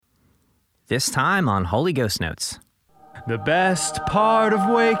This time on Holy Ghost Notes. The best part of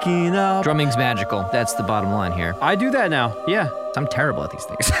waking up. Drumming's magical. That's the bottom line here. I do that now. Yeah. I'm terrible at these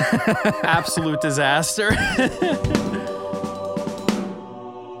things. Absolute disaster.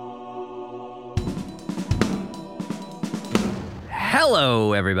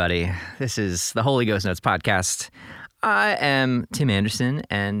 Hello, everybody. This is the Holy Ghost Notes podcast. I am Tim Anderson,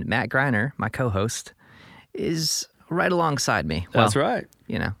 and Matt Greiner, my co-host, is right alongside me. That's right.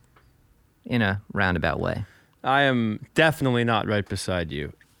 You know, in a roundabout way. I am definitely not right beside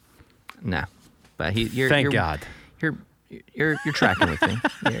you. No, but you're Thank God. You're tracking with me.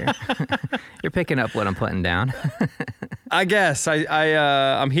 You're picking up what I'm putting down. I guess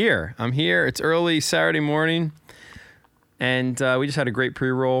I'm here. It's early Saturday morning, and we just had a great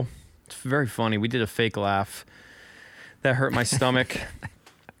pre-roll. It's very funny. We did a fake laugh that hurt my stomach.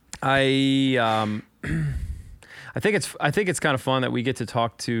 I think it's kind of fun that we get to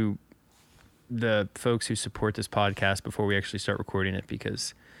talk to the folks who support this podcast before we actually start recording it,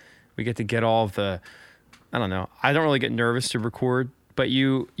 because we get to get all of the, I don't know, I don't really get nervous to record, but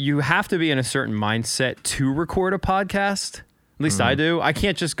you have to be in a certain mindset to record a podcast. At least I do. I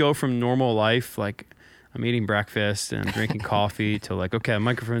can't just go from normal life, like I'm eating breakfast and I'm drinking coffee, to like, okay,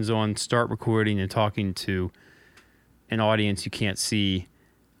 microphone's on, start recording and talking to an audience you can't see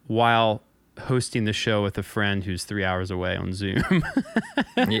while hosting the show with a friend who's 3 hours away on Zoom.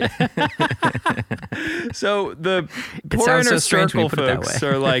 Yeah. So the poor inner circle folks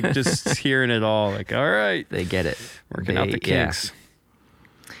are like just hearing it all, like, all right. They get it. Working out the kinks.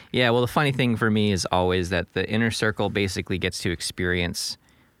 Yeah, well, the funny thing for me is always that the inner circle basically gets to experience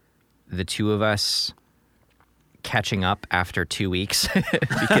the two of us catching up after 2 weeks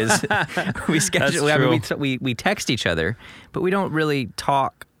because we schedule. I mean, we text each other, but we don't really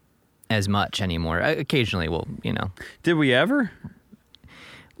talk as much anymore. Occasionally, we'll, you know. Did we ever?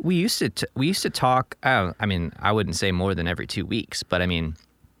 We used to talk. I mean, I wouldn't say more than every 2 weeks, but I mean,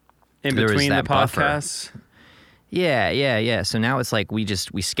 in between the podcasts. Buffer. Yeah. So now it's like we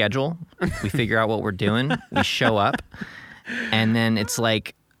schedule, we figure out what we're doing, we show up, and then it's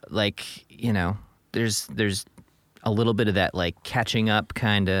like you know, there's a little bit of that like catching up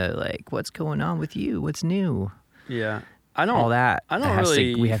kind of like, what's going on with you? What's new? Yeah. We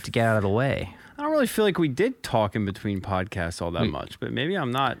have to get out of the way. I don't really feel like we did talk in between podcasts all that much, but maybe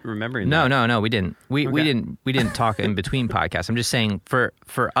I'm not remembering that. No, we didn't. We didn't talk in between podcasts. I'm just saying for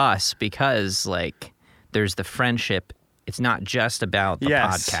us, because like there's the friendship. It's not just about the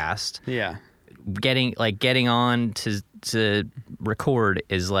podcast. Yeah. Getting on to record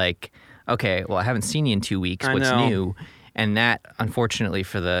is like, okay, well, I haven't seen you in 2 weeks. What's new? And that, unfortunately,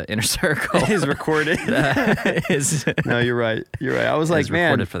 for the inner circle, is recorded. No, you're right. I was like,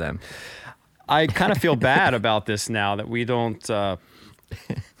 man, recorded for them. I kind of feel bad about this now that we don't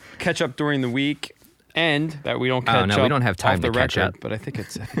catch up during the week, and that we don't catch up. We don't have time off the to catch record, up. But I think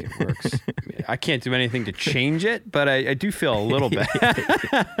it works. I can't do anything to change it, but I do feel a little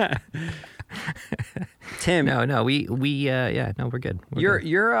bad. Tim, we're good.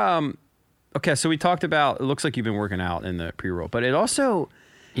 You're okay, so we talked about, it looks like you've been working out in the pre-roll, but it also...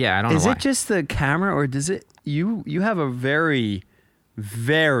 Yeah, I don't know why. Is it just the camera, or does it... You have a very,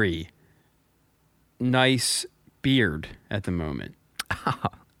 very nice beard at the moment. Oh,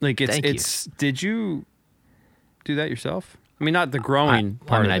 like, thank you. Did you do that yourself? I mean, not the growing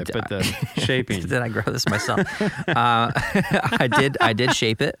part of it, but the shaping. Did I grow this myself? I did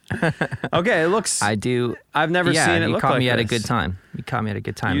shape it. Okay, it looks... I do. I've never seen it look like this. You caught me at a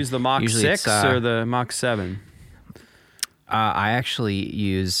good time. Use the Mach 6 or the Mach 7? I actually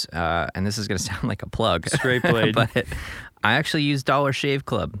use, and this is going to sound like a plug. Straight blade. But I actually use Dollar Shave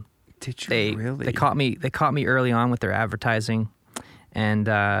Club. Did you really? They caught me early on with their advertising, and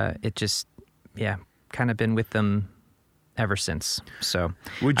it just, kind of been with them ever since. So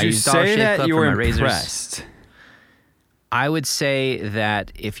would you say that you were impressed? Razors. I would say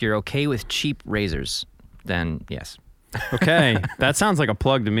that if you're okay with cheap razors, then yes. Okay, that sounds like a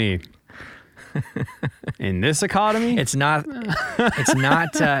plug to me. In this economy, it's not. It's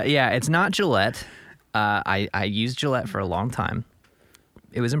not Gillette. I used Gillette for a long time.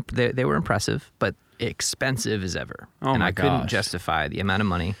 It was they were impressive, but expensive as ever, and I couldn't justify the amount of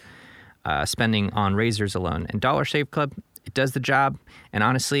money spending on razors alone. And Dollar Shave Club, it does the job. And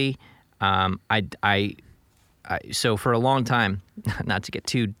honestly, so for a long time, not to get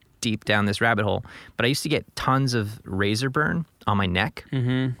too deep down this rabbit hole, but I used to get tons of razor burn on my neck.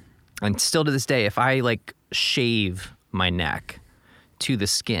 Mm-hmm. And still to this day, if I like shave my neck to the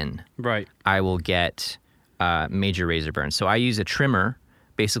skin, right, I will get major razor burn. So I use a trimmer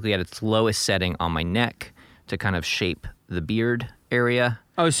basically at its lowest setting on my neck to kind of shape the beard area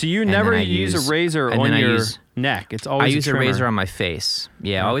Oh, so you And never then I use use- a razor and on then I your use- neck. It's I always use a trimmer. razor on my face.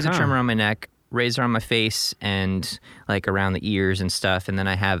 Yeah, always a Okay. trimmer on my neck, razor on my face, and like around the ears and stuff. And then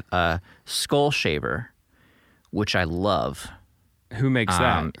I have a skull shaver, which I love. Who makes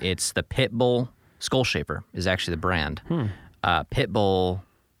that? It's the Pitbull Skull Shaver is actually the brand. Pitbull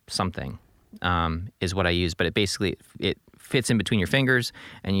something is what I use, but it fits in between your fingers,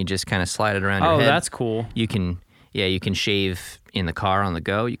 and you just kind of slide it around your head. Oh, that's cool. You can shave in the car on the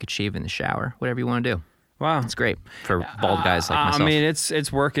go. You could shave in the shower, whatever you want to do. Wow. It's great for bald guys like myself. I mean,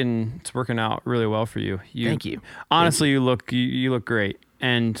 it's working out really well for you. Thank you. Honestly, you look great,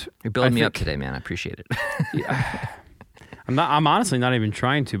 and You're building me up think- today, man. I appreciate it. I'm honestly not even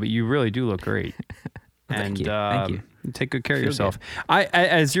trying to, but you really do look great. Thank you. You take good care of Feel yourself.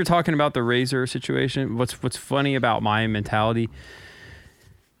 As you're talking about the razor situation, what's funny about my mentality,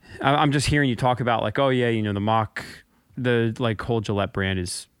 I'm just hearing you talk about like, oh yeah, the like whole Gillette brand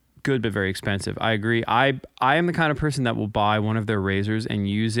is good but very expensive. I agree. I am the kind of person that will buy one of their razors and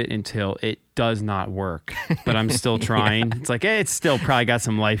use it until it does not work, but I'm still trying. It's like, it's still probably got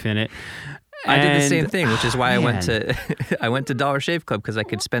some life in it. I did the And- same thing, which is why man. I went to Dollar Shave Club, because I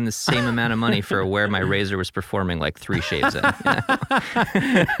could spend the same amount of money for where my razor was performing like 3 shaves in.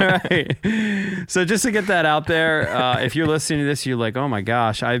 Right. So just to get that out there, if you're listening to this, you're like, oh my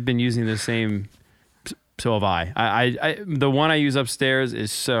gosh, I've been using the same. So have I. I the one I use upstairs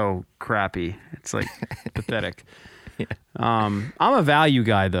is so crappy. It's like pathetic. Yeah. I'm a value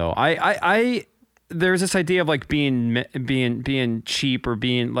guy though. I there's this idea of like being cheap, or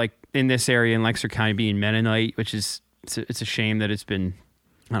being like in this area in Lancaster County being Mennonite, which is it's a shame that it's been,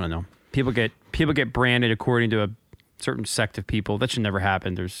 I don't know. People get branded according to a certain sect of people. That should never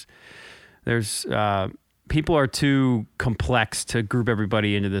happen. There's people are too complex to group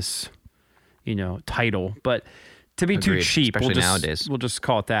everybody into this, title. But to be too Agreed, cheap, especially nowadays. we'll just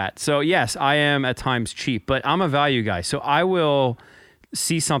call it that. So yes, I am at times cheap, but I'm a value guy. So I will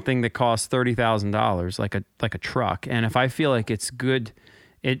see something that costs $30,000, like a truck, and if I feel like it's good,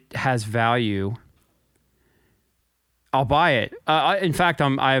 it has value, I'll buy it. In fact,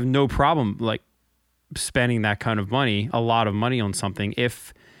 I have no problem like spending that kind of money, a lot of money on something,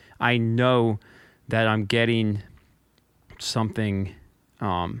 if I know that I'm getting something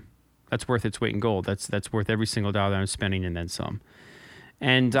that's worth its weight in gold. That's worth every single dollar that I'm spending and then some.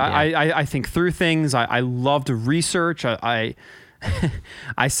 And I think through things. I love to research. I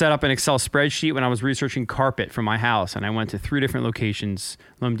set up an Excel spreadsheet when I was researching carpet for my house, and I went to 3 different locations,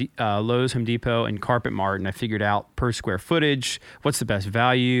 Lowe's, Home Depot, and Carpet Mart, and I figured out per square footage, what's the best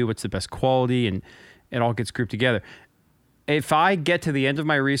value, what's the best quality, and it all gets grouped together. If I get to the end of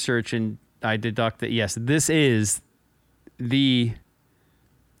my research and I deduct that, yes, this is the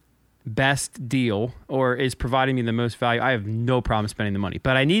best deal or is providing me the most value, I have no problem spending the money.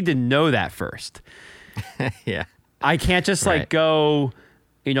 But I need to know that first. Yeah. I can't just like Right. go,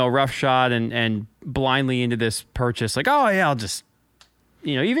 roughshod and blindly into this purchase. Like, oh yeah, I'll just,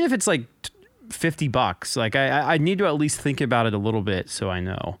 even if it's like $50, like I need to at least think about it a little bit so I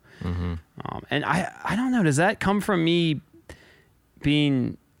know. Mm-hmm. And I don't know, does that come from me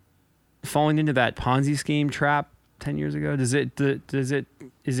falling into that Ponzi scheme trap 10 years ago? Is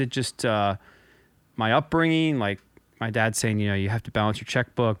it just my upbringing? Like my dad saying, you have to balance your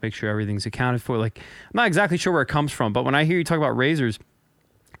checkbook, make sure everything's accounted for. Like, I'm not exactly sure where it comes from, but when I hear you talk about razors,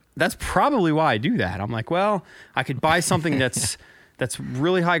 that's probably why I do that. I'm like, well, I could buy something that's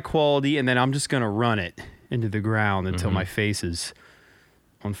really high quality, and then I'm just going to run it into the ground until my face is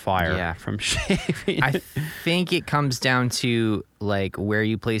on fire from shaving. I think it comes down to like where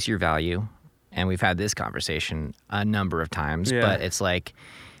you place your value. And we've had this conversation a number of times, but it's like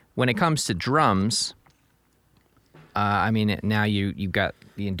when it comes to drums, I mean, now you've got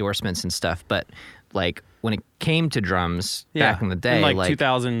the endorsements and stuff, but like when it came to drums back in the day, in like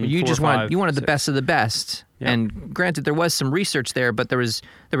 2004, you just wanted the best of the best. Yeah. And granted, there was some research there, but there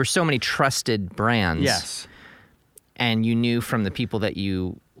were so many trusted brands. Yes. And you knew from the people that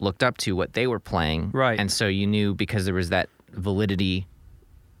you looked up to what they were playing. Right. And so you knew, because there was that validity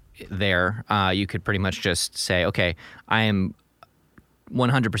there, you could pretty much just say, okay, I am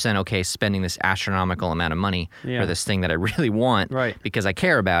 100% okay spending this astronomical amount of money for this thing that I really want, because I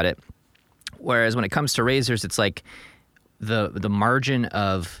care about it. Whereas when it comes to razors, it's like the margin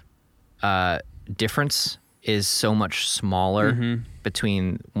of difference is so much smaller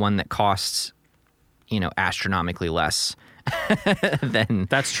between one that costs, astronomically less than.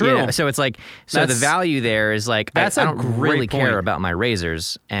 That's true. So it's like, the value there is like, I don't really care about my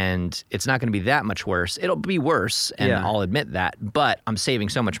razors, and it's not going to be that much worse. It'll be worse, and I'll admit that, but I'm saving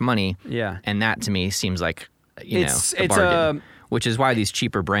so much money. Yeah. And that to me seems like, It's a bargain. which is why these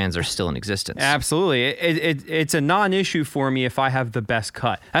cheaper brands are still in existence. Absolutely. It's a non-issue for me if I have the best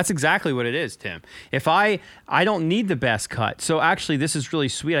cut. That's exactly what it is, Tim. If I don't need the best cut. So actually, this is really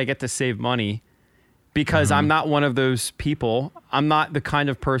sweet. I get to save money because I'm not one of those people. I'm not the kind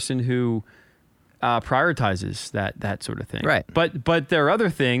of person who prioritizes that sort of thing. Right. But there are other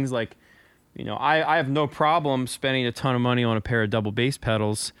things like, I have no problem spending a ton of money on a pair of double bass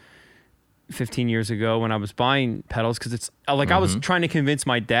pedals 15 years ago when I was buying pedals, because it's like I was trying to convince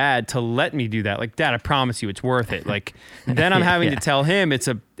my dad to let me do that. Like, Dad, I promise you it's worth it. Like, then I'm having to tell him it's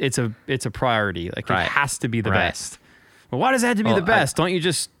a priority. Like, it has to be the best. Well, why does it have to be the best? Don't you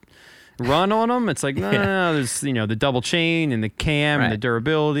just run on them? It's like, no, there's the double chain and the cam and the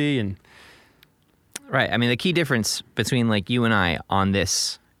durability and right. I mean, the key difference between like you and I on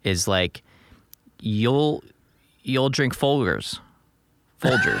this is like you'll drink Folgrrrs,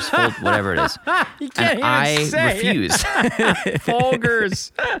 whatever it is. You can't and I refuse.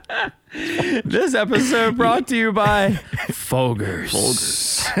 Folgrrrs. This episode brought to you by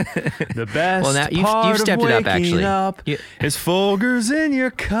Folgrrrs. The best well, now you've stepped it up, actually. Is Folgrrrs in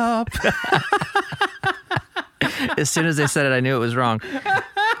your cup. As soon as I said it, I knew it was wrong. See,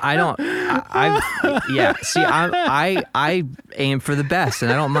 I aim for the best,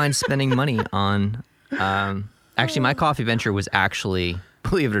 and I don't mind spending money on. Actually, my coffee venture was actually,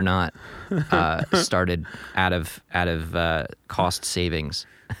 believe it or not, started out of cost savings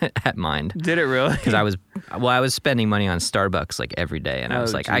at Mind. Did it really? Because I was spending money on Starbucks like every day, and I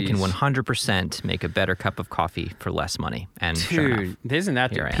was like, geez. I can 100% make a better cup of coffee for less money. And dude, sure enough, isn't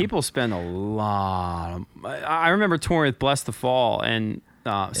that people spend a lot? I remember touring with Bless the Fall, and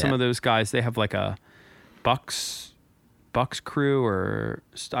some of those guys, they have like a Bucks crew, or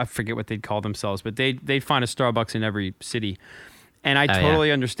I forget what they'd call themselves, but they'd find a Starbucks in every city, and I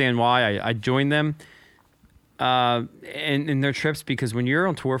totally understand why. I joined them in their trips, because when you're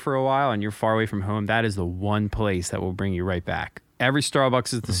on tour for a while and you're far away from home, that is the one place that will bring you right back. Every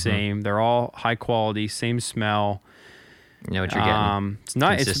Starbucks is the same. They're all high quality, same smell. You know what you're getting. It's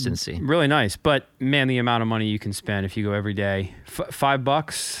nice. Consistency. It's really nice. But man, the amount of money you can spend if you go every day.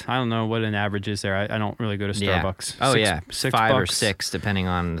 $5. I don't know what an average is there. I don't really go to Starbucks. Oh, $6 $5 or $6, depending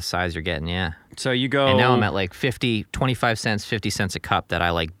on the size you're getting. Yeah. So you go. And now I'm at like 25 cents, 50 cents a cup that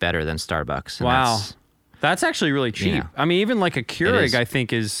I like better than Starbucks. And wow. That's actually really cheap. Yeah. I mean, even like a Keurig, I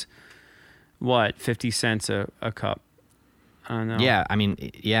think is what, 50 cents a cup. I don't know. Yeah. I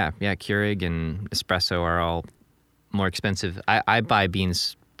mean, yeah. Keurig and espresso are all more expensive. I buy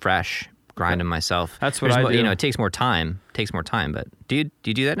beans fresh, grind them myself. That's what I do. It takes more time. But do you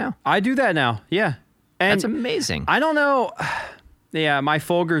do that now? I do that now. Yeah. And that's amazing. I don't know. Yeah, my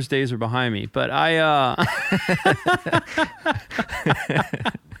Folgrrrs days are behind me, but I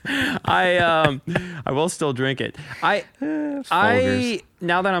will still drink it.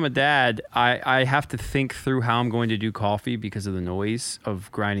 Now that I'm a dad, I have to think through how I'm going to do coffee because of the noise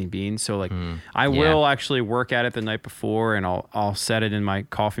of grinding beans. So like I will actually work at it the night before, and I'll set it in my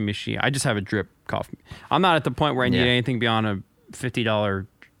coffee machine. I just have a drip coffee. I'm not at the point where I need anything beyond a $50,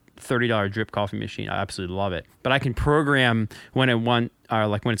 $30 drip coffee machine. I absolutely love it. But I can program when it's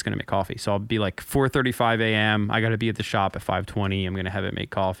going to make coffee. So I'll be like 4:35 a.m. I got to be at the shop at 5:20. I'm going to have it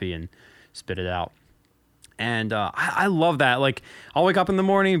make coffee and spit it out. And I love that. Like, I'll wake up in the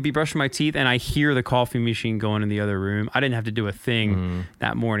morning, be brushing my teeth, and I hear the coffee machine going in the other room. I didn't have to do a thing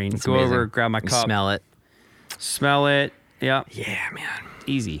that morning. That's Go amazing. over, grab my cup. Smell it. Yeah. Yeah, man.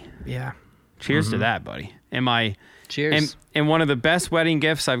 Easy. Yeah. Cheers to that, buddy. Cheers. And one of the best wedding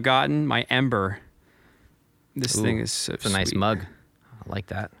gifts I've gotten, my Ember. This thing is so It's a nice mug. I like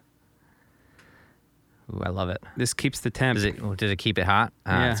that. Ooh, I love it. This keeps the temp. Does it keep it hot?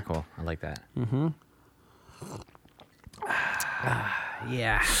 Yeah. That's cool. I like that. Mm-hmm.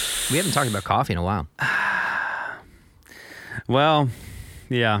 Yeah. We haven't talked about coffee in a while. Well,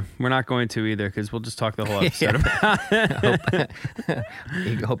 yeah, we're not going to either, because we'll just talk the whole episode about it.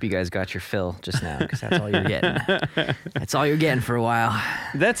 I hope you guys got your fill just now, because that's all you're getting. That's all you're getting for a while.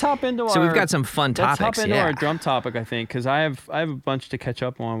 Let's hop into So we've got some fun topics. Let's hop into our drum topic, I think, because I have a bunch to catch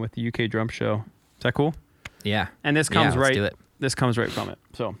up on with the UK Drum Show. Is that cool? Yeah. And this comes let's do it. This comes right from it.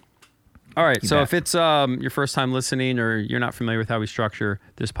 So, all right. So if it's your first time listening, or you're not familiar with how we structure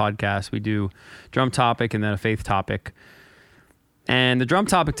this podcast, we do drum topic and then a faith topic. And the drum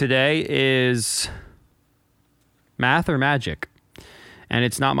topic today is math or magic. And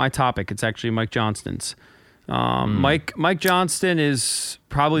it's not my topic. It's actually Mike Johnston's. Mike Johnston is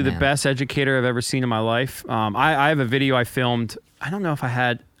probably the best educator I've ever seen in my life. I have a video I filmed. I don't know if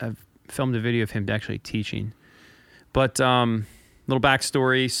I filmed a video of him actually teaching. But little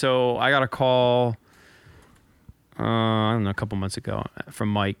backstory. So I got a call I don't know, a couple months ago from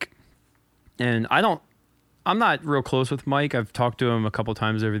Mike. And I'm not real close with Mike. I've talked to him a couple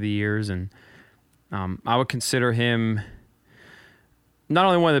times over the years, and I would consider him not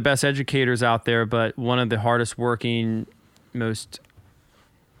only one of the best educators out there, but one of the hardest working, most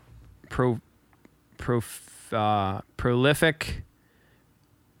prolific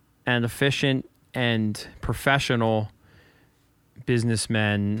and efficient and professional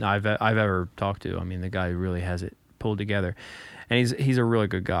businessmen I've ever talked to. I mean, the guy really has it pulled together, and he's a really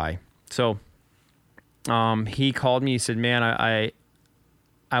good guy. So he called me. He said, "Man, I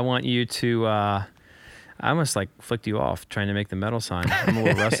want you to." I almost like flicked you off trying to make the metal sign. I'm a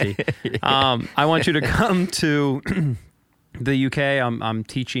little rusty. I want you to come to the UK. I'm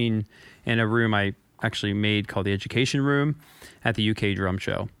teaching in a room I actually made called the Education Room at the UK Drum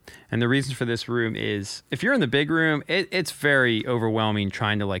Show. And the reason for this room is if you're in the big room, it's very overwhelming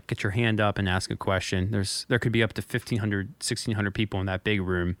trying to like get your hand up and ask a question. There could be up to 1,500, 1,600 people in that big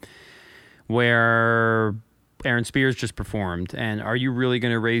room where Aaron Spears just performed. And are you really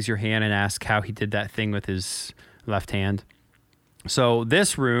going to raise your hand and ask how he did that thing with his left hand? So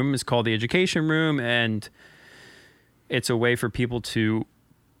this room is called the Education Room, and it's a way for people to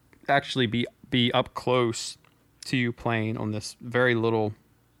actually be up close to you playing on this very little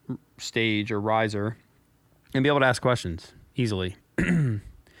stage or riser and be able to ask questions easily.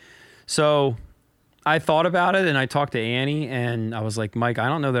 So I thought about it, and I talked to Annie, and I was like, Mike, I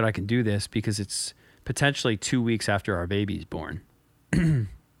don't know that I can do this because it's potentially 2 weeks after our baby's born.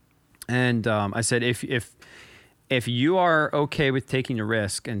 And I said, if you are okay with taking a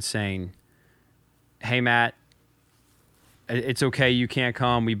risk and saying, hey, Matt, it's okay, you can't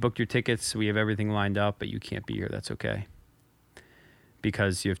come. We booked your tickets. We have everything lined up, but you can't be here. That's okay.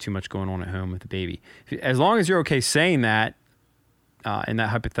 Because you have too much going on at home with the baby. As long as you're okay saying that in that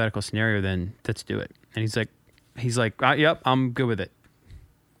hypothetical scenario, then let's do it. And he's like, yep, I'm good with it.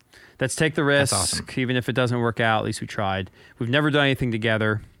 Let's take the risk. That's awesome. Even if it doesn't work out, at least we tried. We've never done anything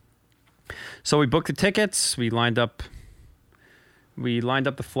together. So we booked the tickets. We lined up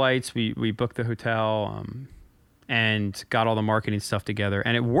the flights. We booked the hotel. And got all the marketing stuff together,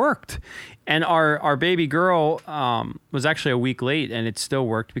 and it worked. And our baby girl was actually a week late, and it still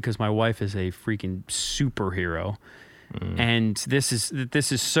worked because my wife is a freaking superhero. And this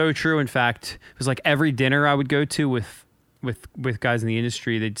is so true. In fact, it was like every dinner I would go to with guys in the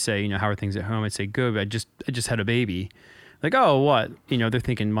industry, they'd say, how are things at home? I'd say, good. I just had a baby. Like, oh, what? They're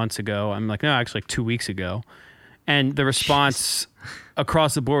thinking months ago. I'm like, no, actually like 2 weeks ago. And the response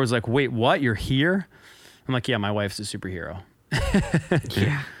across the board was like, wait, what? You're here? I'm like, yeah, my wife's a superhero.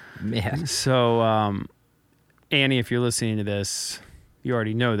 Yeah, man. So, Annie, if you're listening to this, you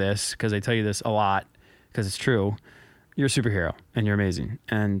already know this because I tell you this a lot because it's true. You're a superhero and you're amazing.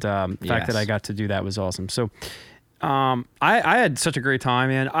 And the fact that I got to do that was awesome. So I had such a great time,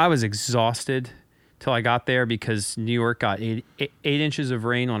 man. I was exhausted till I got there because New York got 8 inches of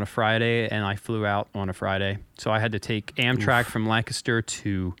rain on a Friday, and I flew out on a Friday. So I had to take Amtrak from Lancaster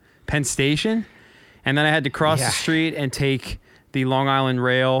to Penn Station. And then I had to cross the street and take the Long Island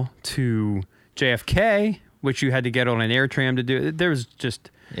Rail to JFK, which you had to get on an air tram to do. There was just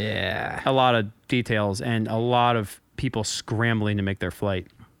a lot of details and a lot of people scrambling to make their flight.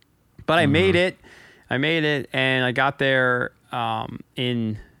 But I made it. And I got there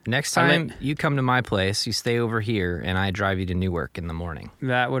in... Next time you come to my place, you stay over here, and I drive you to Newark in the morning.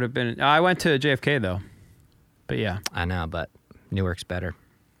 That would have been... I went to JFK, though. But yeah. I know, but Newark's better.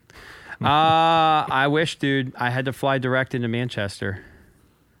 I wish, dude. I had to fly direct into Manchester.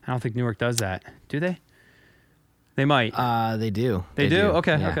 I don't think Newark does that. Do they? They might. They do. They do?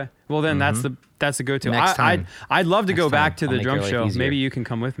 Okay, yeah. Okay. Well, then that's the go-to. Next time. I'd love to go back to I'll the make drum your life show. easier. Maybe you can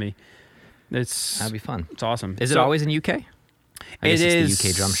come with me. That'd be fun. It's awesome. Is it always in UK? I guess It it's is the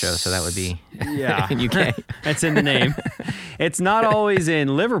UK drum show, so that would be in UK. It's in the name. It's not always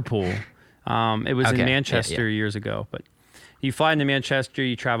in Liverpool. It was in Manchester years ago, but you fly into Manchester,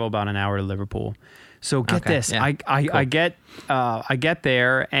 you travel about an hour to Liverpool. So get this, yeah. I get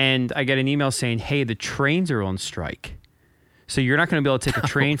there and I get an email saying, hey, the trains are on strike. So you're not going to be able to take a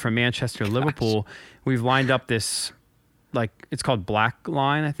train from Manchester to Liverpool. We've lined up this, like, it's called Black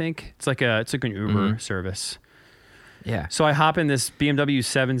Line, I think. It's like an Uber service. Yeah. So I hop in this BMW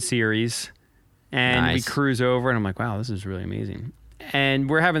 7 Series and we cruise over, and I'm like, wow, this is really amazing. And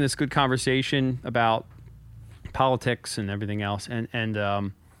we're having this good conversation about politics and everything else.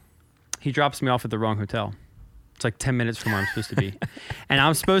 And he drops me off at the wrong hotel. It's like 10 minutes from where I'm supposed to be. And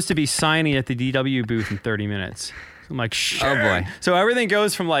I'm supposed to be signing at the DW booth in 30 minutes. So I'm like, sure. Oh, boy. So everything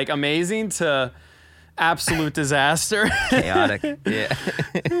goes from like amazing to absolute disaster. Chaotic. Yeah.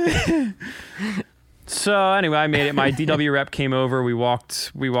 So anyway, I made it. My DW rep came over. We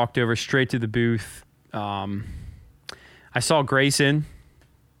walked over straight to the booth. I saw Grayson.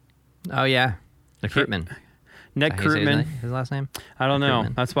 Oh yeah, Krutman. Ned Krutman. His last name? I don't know.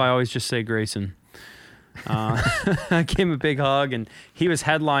 Krutman. That's why I always just say Grayson. I gave him a big hug, and he was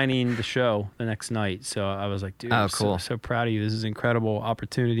headlining the show the next night. So I was like, dude, cool. so proud of you. This is an incredible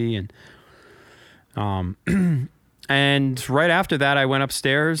opportunity. And and right after that, I went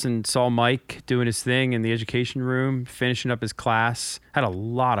upstairs and saw Mike doing his thing in the education room, finishing up his class. Had a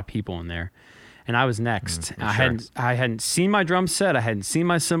lot of people in there. And I was next. I hadn't seen my drum set. I hadn't seen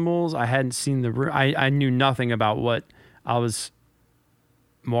my cymbals. I hadn't seen I knew nothing about what I was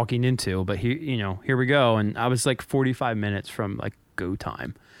walking into. But here we go. And I was like 45 minutes from like go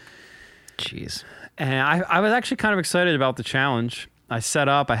time. Jeez. And I was actually kind of excited about the challenge. I set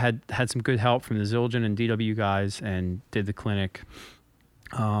up. I had some good help from the Zildjian and DW guys, and did the clinic.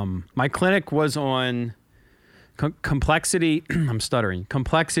 My clinic was on complexity. I'm stuttering.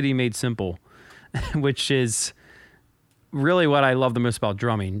 Complexity made simple. Which is really what I love the most about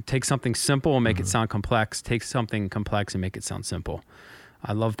drumming. Take something simple and make it sound complex. Take something complex and make it sound simple.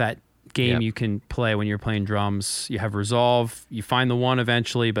 I love that game you can play when you're playing drums. You have resolve. You find the one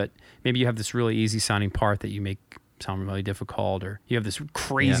eventually, but maybe you have this really easy sounding part that you make sound really difficult, or you have this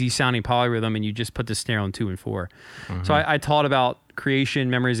crazy sounding polyrhythm and you just put the snare on 2 and 4. So I taught about creation,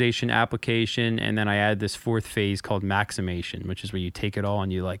 memorization, application, and then I add this fourth phase called maximation, which is where you take it all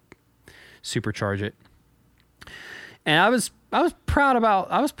and you like supercharge it. And I was proud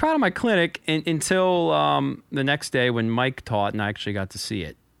of my clinic until the next day when Mike taught and I actually got to see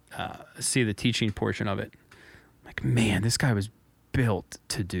it, see the teaching portion of it. Like, man, this guy was built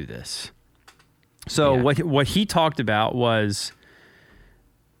to do this. So what he talked about was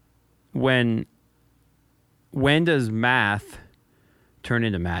when does math turn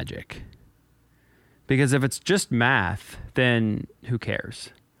into magic? Because if it's just math, then who cares?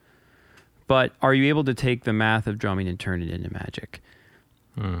 But are you able to take the math of drumming and turn it into magic?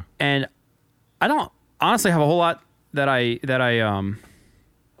 And I don't honestly have a whole lot that I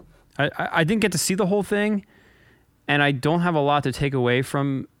didn't get to see the whole thing, and I don't have a lot to take away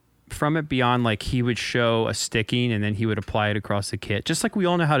from it beyond like he would show a sticking and then he would apply it across the kit, just like we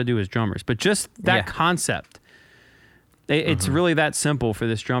all know how to do as drummers. But just that concept, it's really that simple for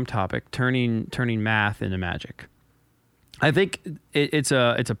this drum topic, turning math into magic. I think it's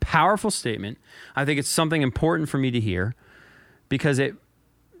a powerful statement. I think it's something important for me to hear because it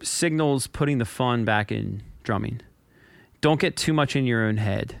signals putting the fun back in drumming. Don't get too much in your own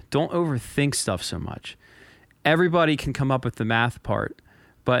head. Don't overthink stuff so much. Everybody can come up with the math part,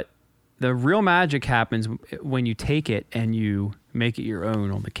 but the real magic happens when you take it and you make it your own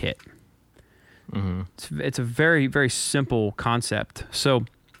on the kit. It's a very, very simple concept. So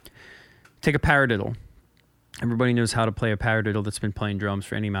take a paradiddle. Everybody knows how to play a paradiddle that's been playing drums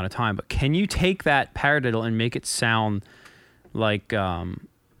for any amount of time, but can you take that paradiddle and make it sound like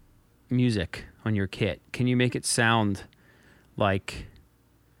music on your kit? Can you make it sound like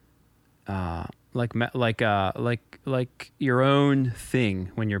your own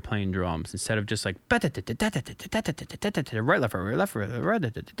thing when you're playing drums instead of just like right, left, right.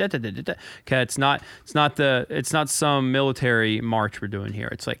 Okay, it's not some military march we're doing here.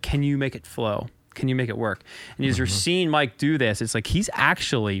 It's like, can you make it flow? Can you make it work? And as you're seeing Mike do this, it's like he's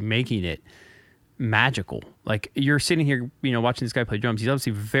actually making it magical. Like you're sitting here, watching this guy play drums. He's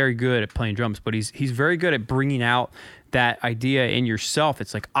obviously very good at playing drums, but he's very good at bringing out that idea in yourself.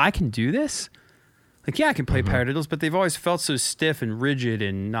 It's like, I can do this. Like, yeah, I can play paradiddles, but they've always felt so stiff and rigid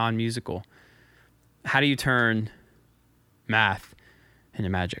and non-musical. How do you turn math into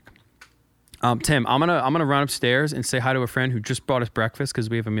magic? Tim, I'm gonna run upstairs and say hi to a friend who just brought us breakfast because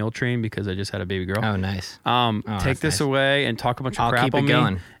we have a meal train because I just had a baby girl. Oh, nice. Take this away and talk a bunch of crap keep on it me,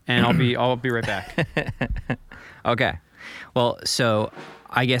 going. and I'll be right back. Okay. Well, so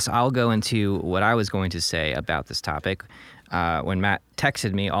I guess I'll go into what I was going to say about this topic. When Matt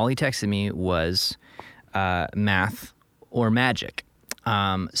texted me, all he texted me was math or magic.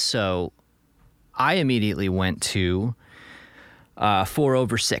 So I immediately went to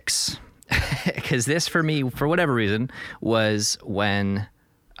 4/6. Because this, for me, for whatever reason, was when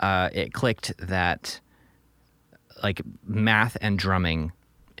it clicked that like math and drumming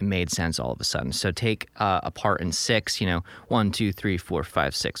made sense all of a sudden. So take a part in 6, 1, 2, 3, 4,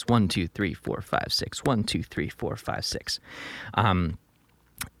 5, 6, 1, 2, 3, 4, 5, 6, 1, 2, 3, 4, 5, 6.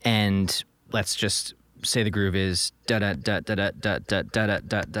 And let's just say the groove is da da da da da da da da da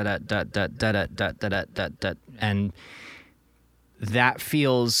da da da da da da da da da, and that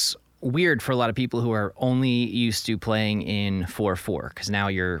feels weird for a lot of people who are only used to playing in 4/4, because now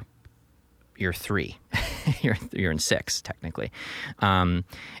you're you're 3. you're in 6 technically,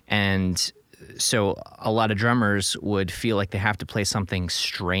 and so a lot of drummers would feel like they have to play something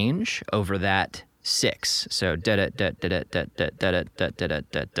strange over that 6. So da da da da da da da da da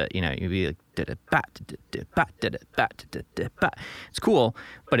da da. You know, you'd be like da da ba da da ba da da ba da da ba. It's cool,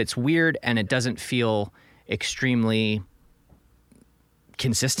 but it's weird and it doesn't feel extremely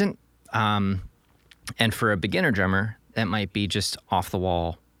consistent. And for a beginner drummer, that might be just off the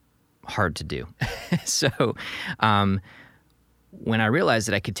wall, hard to do. So when I realized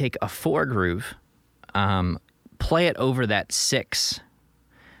that I could take a 4 groove, play it over that 6,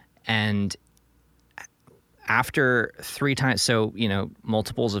 and after 3 times, so, you know,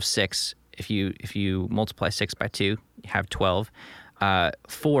 multiples of 6, if you multiply 6 by 2, you have 12.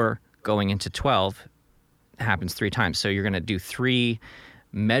 4 going into 12 happens 3 times. So you're going to do 3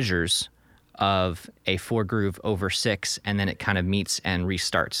 measures of a 4 groove over 6, and then it kind of meets and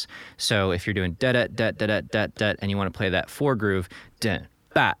restarts. So if you're doing da da da da da da da, and you want to play that 4 groove, da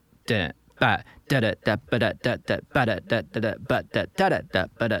ba da ba da da da ba da da da ba da da da ba da da da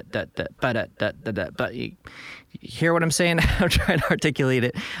ba da da da ba da da da. But you hear what I'm saying? I'm trying to articulate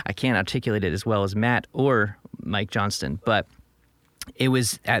it. I can't articulate it as well as Matt or Mike Johnston, but it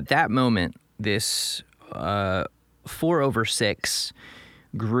was at that moment this 4 over 6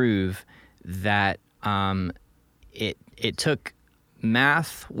 groove that it took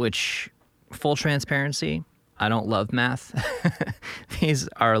math, which, full transparency, I don't love math. These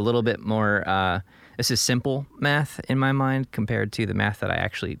are a little bit more, this is simple math in my mind compared to the math that I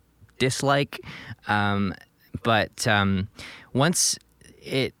actually dislike. But once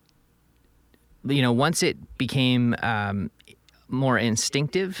it became more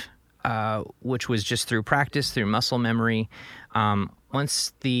instinctive, which was just through practice, through muscle memory,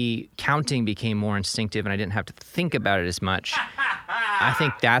 once the counting became more instinctive and I didn't have to think about it as much, I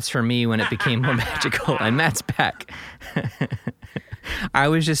think that's for me when it became more magical. And Matt's back. I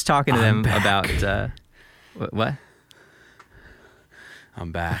was just talking to them about what?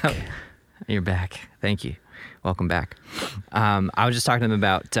 I'm back. Oh, you're back. Thank you. Welcome back. I was just talking to them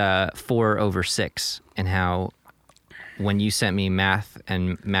about 4 over 6 and how when you sent me math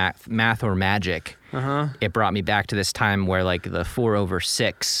or magic, it brought me back to this time where like the 4 over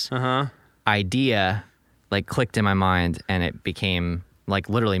 6 idea like clicked in my mind, and it became like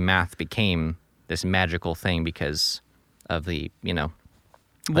literally math became this magical thing because of the, you know.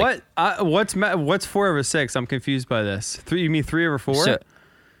 Like, what's 4 over 6? I'm confused by this. 3? You mean 3 over 4? So,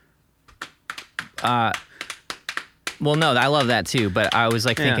 well, no, I love that too, but I was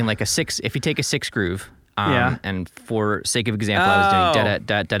like thinking like a 6. If you take a 6 groove. And for sake of example, I was doing da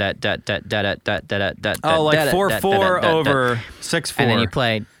da da da da da da da da. Oh, like 4/4 over 6/4. And then you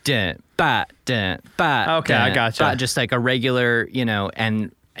play da ba da ba. Okay, I gotcha. Just like a regular, you know,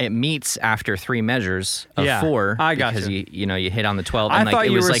 and it meets after 3 measures of 4. I gotcha. Because you hit on the 12. I And thought it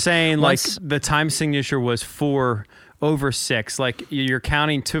you was were like saying like the time signature was 4 over 6. Like you're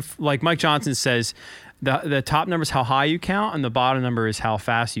counting to, like Mike Johnston says, the top number is how high you count, and the bottom number is how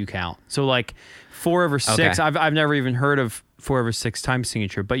fast you count. So like 4 over 6. Okay. I've never even heard of 4 over 6 time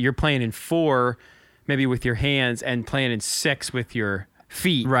signature, but you're playing in 4, maybe with your hands, and playing in 6 with your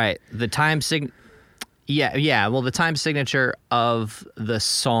feet. Right. The time Yeah. Well, the time signature of the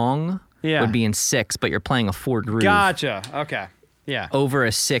song would be in 6, but you're playing a 4 groove. Gotcha. Okay. Yeah. Over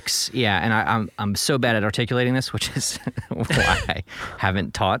a 6. Yeah. And I'm so bad at articulating this, which is why I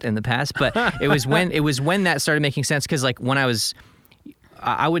haven't taught in the past. But it was when that started making sense, because like when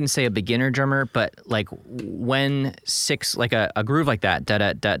I wouldn't say a beginner drummer, but like when 6, like a groove like that, da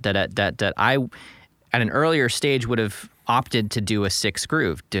da da da da da, I at an earlier stage would have opted to do a 6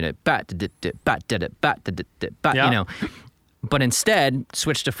 groove, you know, but instead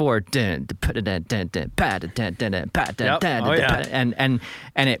switched to 4, and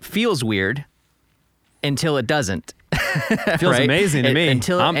it feels weird until it doesn't. Feels amazing to me.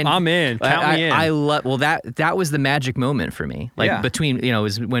 I'm in. Count me in. I love. Well, that was the magic moment for me. Like between, you know, it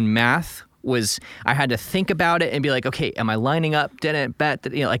was when math was. I had to think about it and be like, okay, am I lining up? Didn't bet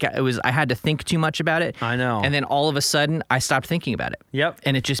that, you know, like it was. I had to think too much about it. I know. And then all of a sudden, I stopped thinking about it. Yep.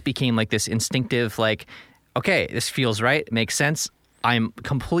 And it just became like this instinctive, like, okay, this feels right. It makes sense. I'm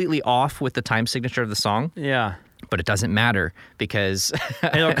completely off with the time signature of the song. Yeah. But it doesn't matter because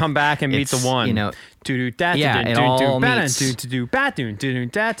it'll come back and meet the 1. You know, it all meets. 1, 2,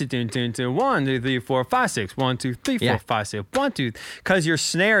 3, 4, 5, 6. 1, 2, 3, 4, 5, 6. 1, 2. Because your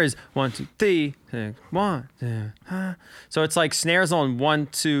snare is 1, 2, 3, 6, 1, 2. So it's like snares on 1,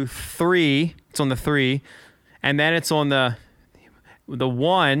 2, 3. It's on the 3, and then it's on the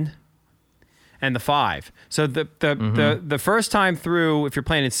 1, and the 5. So the first time through, if you're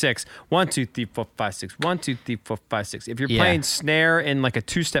playing in 6, 1, 2, 3, 4, 5, 6, 1, 2, 3, 4, 5, 6. If you're playing snare in like a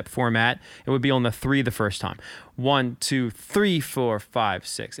 2-step format, it would be on the 3 the first time. 1, 2, 3, 4, 5,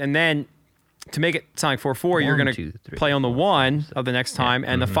 6. And then to make it sound like 4/4, you're going to play on the 1 of the next time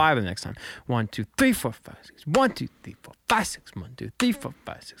and the 5 of the next time. 1, 2, 3, 4, 5, 6. 1, 2, 3, 4, 5, 6. 1, 2, 3, 4,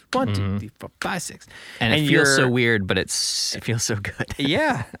 5, 6. 1, 2, 3, 4, 5, 6. And it feels so weird, but it feels so good.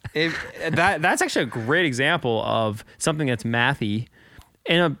 Yeah. That's actually a great example of something that's mathy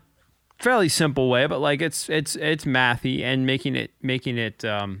in a fairly simple way, but like it's mathy and making it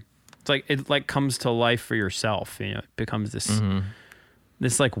it's like it like comes to life for yourself. You know, it becomes this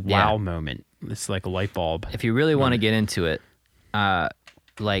like wow moment. It's like a light bulb. If you really want to get into it,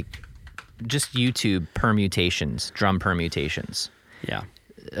 like just YouTube permutations, drum permutations. Yeah.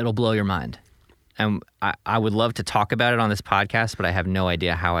 It'll blow your mind. And I would love to talk about it on this podcast, but I have no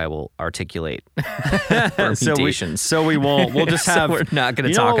idea how I will articulate permutations. So we won't. We'll just have. So we're not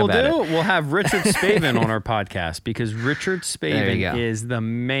going to talk about it. We'll have Richard Spavin on our podcast because Richard Spavin is the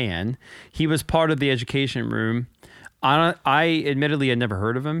man. He was part of the Education Room. I admittedly had never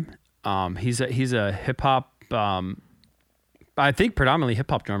heard of him. He's a hip hop. I think predominantly hip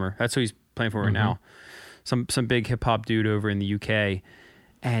hop drummer. That's who he's playing for right now. Some big hip hop dude over in the UK.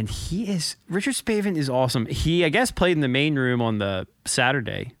 And Richard Spavin is awesome. He, I guess, played in the main room on the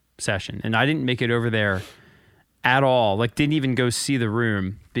Saturday session, and I didn't make it over there at all. Like, didn't even go see the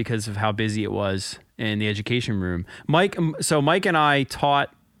room because of how busy it was in the Education Room. Mike and I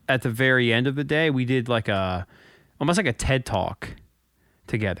taught at the very end of the day. We did almost like a TED Talk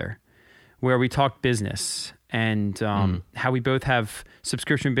together where we talked business and how we both have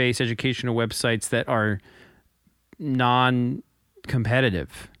subscription-based educational websites that are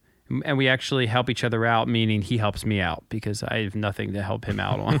non-competitive, and we actually help each other out, meaning he helps me out because I have nothing to help him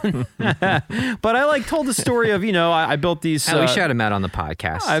out on. But I told the story of, I built these. We shout him out on the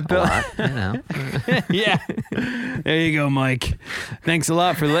podcast a lot, Yeah. There you go, Mike. Thanks a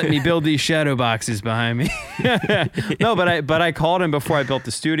lot for letting me build these shadow boxes behind me. No, but I called him before I built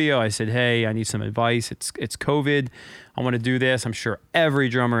the studio. I said, hey, I need some advice. It's COVID. I want to do this. I'm sure every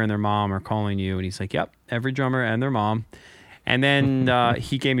drummer and their mom are calling you. And he's like, yep, every drummer and their mom. And then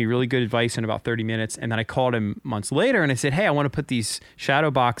he gave me really good advice in about 30 minutes. And then I called him months later and I said, hey, I want to put these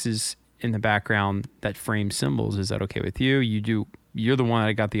shadow boxes in the background that frame symbols. Is that okay with you? You're the one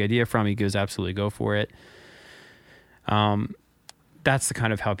I got the idea from. He goes, absolutely, go for it. That's the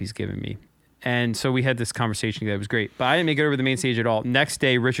kind of help he's given me. And so we had this conversation that was great. But I didn't make it over the main stage at all. Next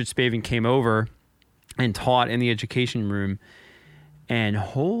day, Richard Spavin came over and taught in the Education Room. And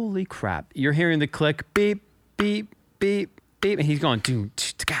holy crap, you're hearing the click, beep, beep, beep, beep, and he's going,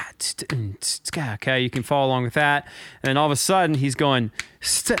 okay, you can follow along with that. And then all of a sudden, he's going,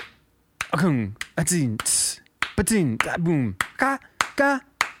 and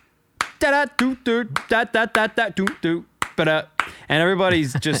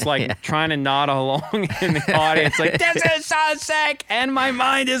everybody's just trying to nod along in the audience, like, this is so sick, and my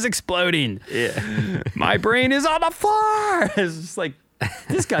mind is exploding. Yeah, my brain is on the floor. It's just like,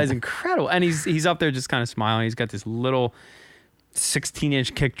 this guy's incredible, and he's up there just kind of smiling. He's got this little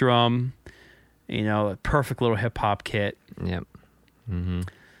 16-inch kick drum, a perfect little hip hop kit. Yep. Mm-hmm.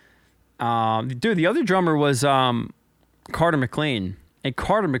 Dude, the other drummer was Carter McLean, and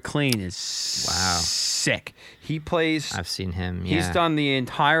Carter McLean is sick. He plays. I've seen him. Yeah. He's done the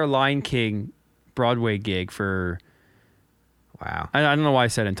entire Lion King Broadway gig for. Wow. I don't know why I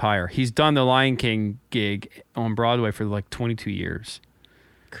said entire. He's done the Lion King gig on Broadway for 22 years.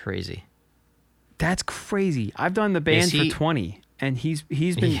 Crazy. That's crazy. I've done the band for 20, and he's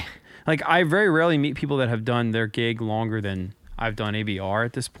been I very rarely meet people that have done their gig longer than I've done ABR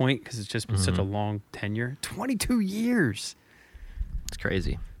at this point because it's just been such a long tenure. 22 years. It's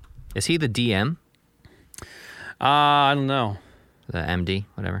crazy. Is he the DM? I don't know. The MD,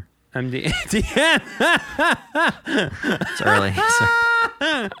 whatever. MD. DM. It's early.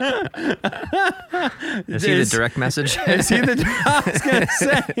 Is he the direct message? Is he the? I was gonna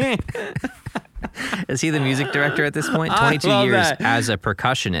say. Is he the music director at this point? 22 years as a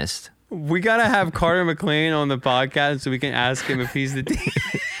percussionist. We gotta have Carter McLean on the podcast so we can ask him if he's the DM.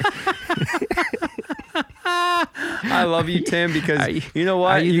 I love you, Tim, because you know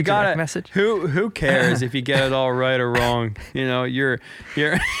what? You gotta message. Who cares if you get it all right or wrong? You're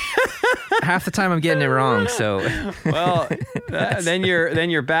half the time I'm getting it wrong. So well, then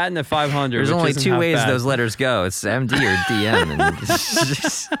you're batting at 500. There's only two ways those letters go. It's MD or DM, and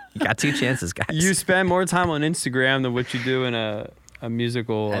you got two chances, guys. You spend more time on Instagram than what you do in a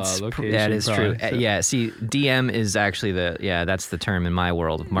musical location. That is probably. true. Yeah, see, DM is actually that's the term in my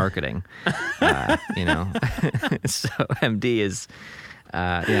world of marketing. So MD is,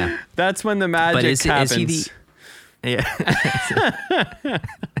 yeah. That's when the magic happens. Is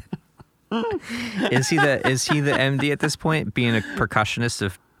he the MD at this point, being a percussionist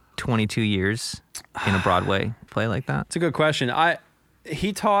of 22 years in a Broadway play like that? It's a good question.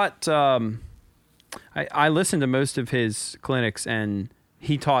 He taught. I listened to most of his clinics, and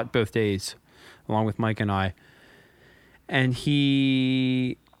he taught both days, along with Mike and I. And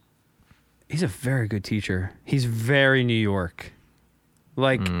he's a very good teacher. He's very New York.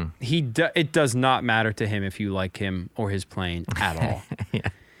 Like it does not matter to him if you like him or his playing at all. Yeah.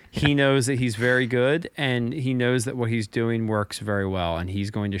 He knows that he's very good, and he knows that what he's doing works very well, and he's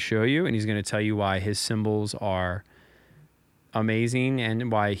going to show you, and he's going to tell you why his cymbals are amazing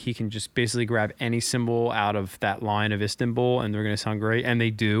and why he can just basically grab any cymbal out of that line of Istanbul and they're going to sound great, and they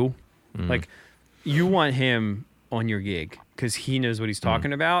do. Like, you want him on your gig because he knows what he's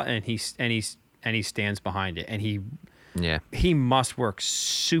talking about, and he stands behind it, and he must have worked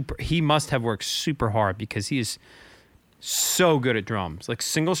super hard because he is so good at drums. Like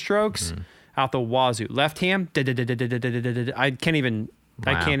single strokes out the wazoo. Left hand, I can't even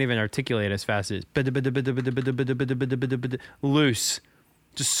articulate as fast as loose.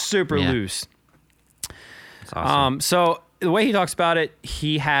 Just super loose. That's awesome. So the way he talks about it,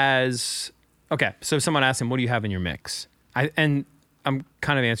 he has so someone asked him, what do you have in your mix? And I'm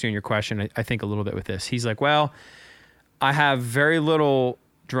kind of answering your question, I think, a little bit with this. He's like, well, I have very little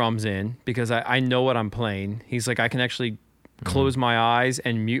drums in because I know what I'm playing. He's like, I can actually close my eyes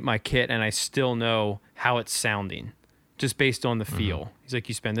and mute my kit, and I still know how it's sounding just based on the feel. He's like,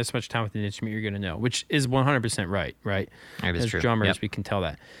 you spend this much time with an instrument, you're going to know, which is 100% right? That is As true. drummers, we can tell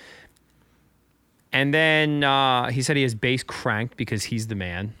that. And then he said he has bass cranked because he's the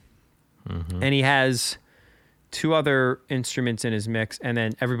man. And he has 2 other instruments in his mix, and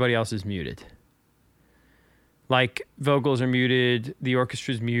then everybody else is muted. Like, vocals are muted, the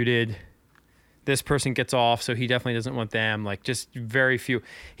orchestra's muted, this person gets off, so he definitely doesn't want them. Like, just very few.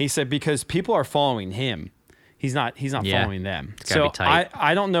 He said because people are following him. He's not following them. Gotta be tight.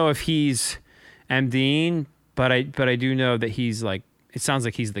 I don't know if he's MDing, but I do know that he's like, it sounds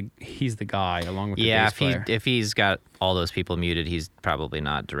like he's the guy along with the bass player. If he's got all those people muted, he's probably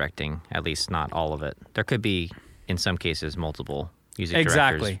not directing, at least not all of it. There could be, in some cases, multiple music directors.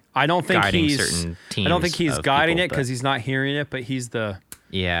 Exactly. I don't think certain teams. I don't think he's guiding it because he's not hearing it, but he's the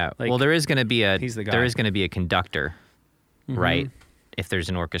well, there is going to be he's the guy. there is going to be a conductor, right? If there's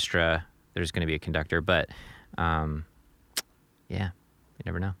an orchestra, there's going to be a conductor, but you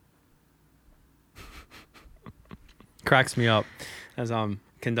never know. Cracks me up as I'm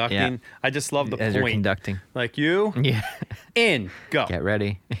conducting. Yeah. I just love the As point. you're conducting. Like, you in, go. Get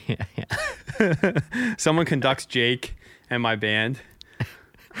ready. Someone conducts Jake and my band.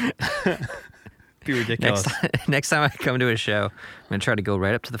 Be ridiculous. Next time I come to a show, I'm going to try to go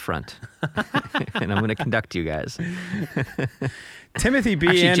right up to the front. And I'm going to conduct you guys. Timothy B.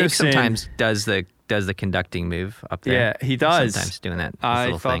 Actually, Anderson. Jake sometimes does the conducting move up there. Yeah, he does. Sometimes doing that.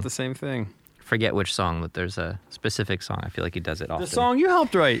 I felt the same thing. Forget which song, but there's a specific song. I feel like he does it often. The song you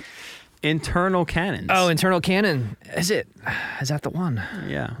helped write, Internal Cannons. Oh, Internal Cannon. Is it? Is that the one?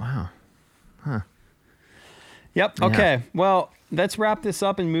 Yeah. Wow. Huh. Yep. Yeah. Okay. Well, let's wrap this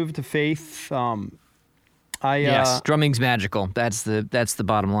up and move to Faith. Yes, drumming's magical. That's the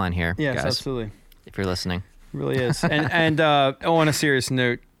bottom line here, Yes, guys. absolutely. If you're listening. It really is. And on a serious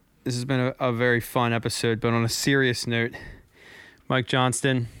note, this has been a very fun episode, but on a serious note, Mike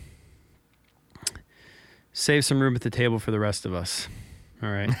Johnston, save some room at the table for the rest of us. All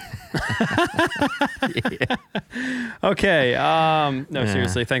right. Okay. No,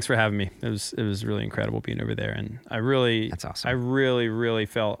 seriously, thanks for having me. It was really incredible being over there, and that's awesome. I really, really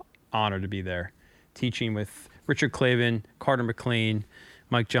felt honored to be there, teaching with Richard Clavin, Carter McLean,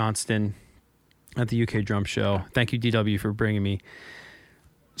 Mike Johnston at the UK Drum Show. Thank you, DW, for bringing me.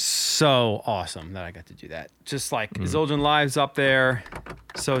 So awesome that I got to do that. Just like Zildjian Live's up there,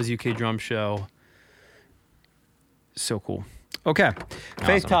 so is UK Drum Show. So cool. Okay.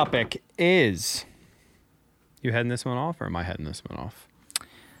 Faith topic is, you heading this one off, or am I heading this one off?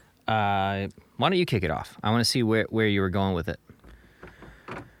 Why don't you kick it off? I want to see where you were going with it.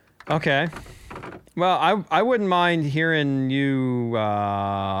 Okay. Well, I wouldn't mind hearing you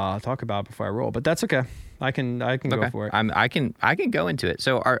talk about it before I roll, but that's okay. I can go for it. I can go into it.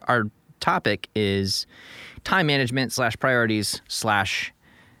 So our topic is time management / priorities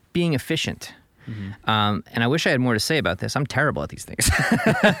 / being efficient. And I wish I had more to say about this. I'm terrible at these things.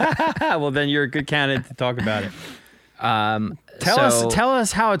 Well, then you're a good candidate to talk about it. Tell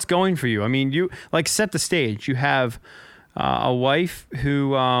us how it's going for you. I mean, you set the stage. You have a wife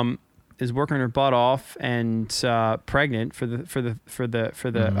who is working her butt off and pregnant for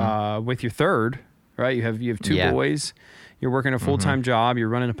the with your third, right? You have two boys. You're working a full-time job. You're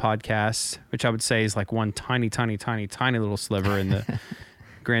running a podcast, which I would say is like one tiny little sliver in the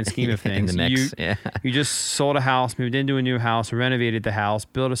grand scheme of things. In the mix, You just sold a house, moved into a new house, renovated the house,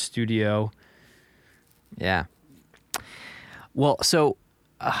 built a studio. Yeah. Well, so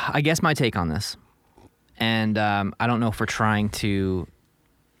I guess my take on this, and I don't know if we're trying to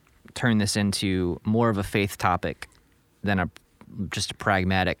turn this into more of a faith topic than just a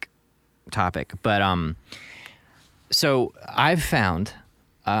pragmatic topic, but so I've found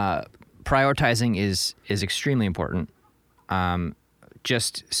prioritizing is extremely important,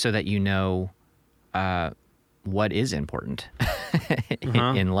 just so that you know what is important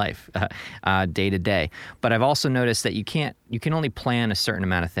in life day to day. But I've also noticed that you can only plan a certain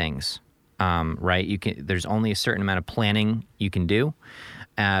amount of things, right? There's only a certain amount of planning you can do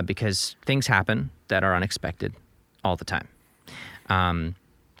because things happen that are unexpected all the time.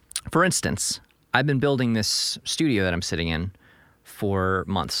 For instance, I've been building this studio that I'm sitting in for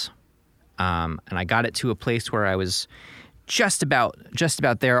months, and I got it to a place where I was just about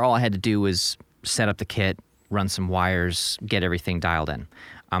there. All I had to do was set up the kit, run some wires, get everything dialed in.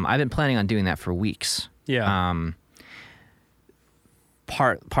 I've been planning on doing that for weeks. Yeah.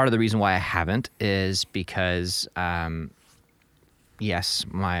 Part of the reason why I haven't is because, yes,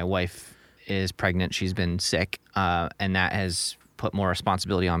 my wife is pregnant. She's been sick, and that has put more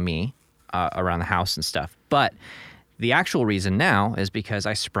responsibility on me around the house and stuff. But the actual reason now is because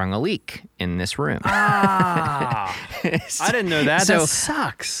I sprung a leak in this room. I didn't know that. So, that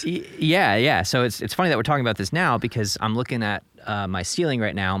sucks. Yeah. So it's funny that we're talking about this now because I'm looking at my ceiling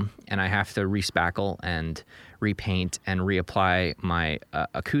right now, and I have to respackle and repaint and reapply my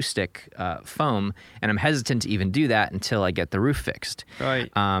acoustic foam, and I'm hesitant to even do that until I get the roof fixed.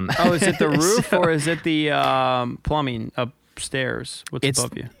 Right. Is it the roof or is it the plumbing upstairs? What's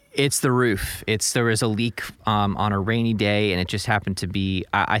above you? It's the roof. There was a leak on a rainy day, and it just happened to be.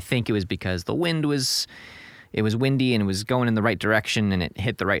 I think it was because the wind was. It was windy and it was going in the right direction, and it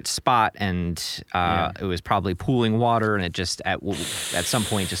hit the right spot, and it was probably pooling water, and it just at some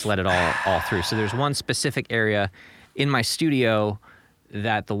point just let it all through. So there's one specific area in my studio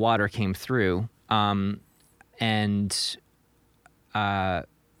that the water came through, so I'm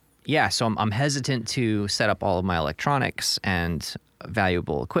hesitant to set up all of my electronics and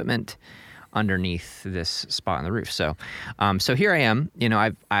valuable equipment underneath this spot on the roof. So here I am.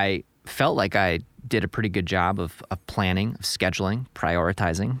 I felt like I did a pretty good job of planning, of scheduling,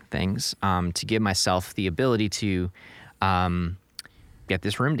 prioritizing things to give myself the ability to get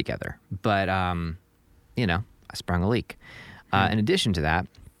this room together. But I sprung a leak. In addition to that,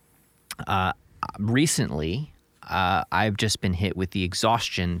 recently I've just been hit with the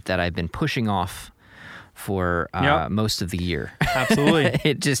exhaustion that I've been pushing off for most of the year. Absolutely.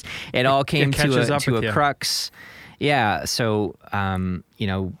 it all came to a crux. Yeah. So,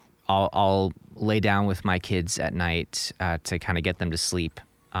 I'll lay down with my kids at night to kind of get them to sleep.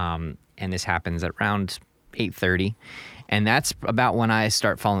 And this happens at around 8:30. And that's about when I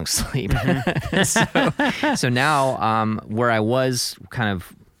start falling asleep. So now where I was kind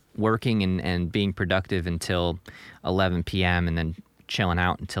of working and being productive until 11 p.m. and then chilling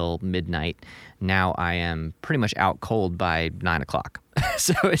out until midnight, now I am pretty much out cold by 9 o'clock.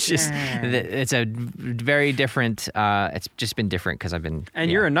 So it's just, it's a very different, it's just been different because I've been And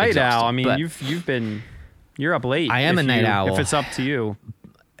you're a night owl. I mean, but you're up late. I am a night owl. If it's up to you.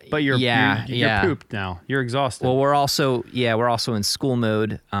 But you're pooped now. You're exhausted. Well, we're also in school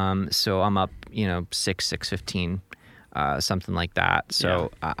mode. So I'm up, 6:15, something like that.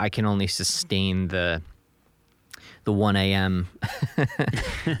 So I can only sustain the 1 a.m.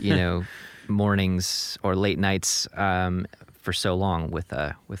 mornings or late nights for so long with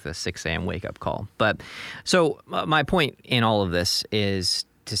a 6 a.m. wake up call. But so my point in all of this is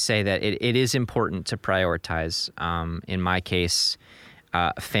to say that it is important to prioritize. In my case,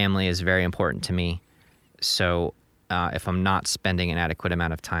 family is very important to me. So if I'm not spending an adequate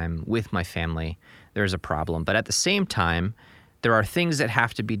amount of time with my family, there's a problem. But at the same time, there are things that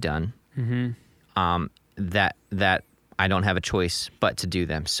have to be done that I don't have a choice but to do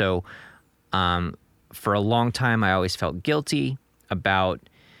them. So for a long time, I always felt guilty about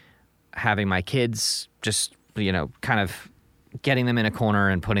having my kids just, kind of getting them in a corner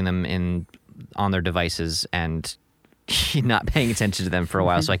and putting them on their devices and not paying attention to them for a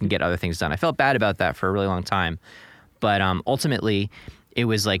while so I can get other things done. I felt bad about that for a really long time. But ultimately, it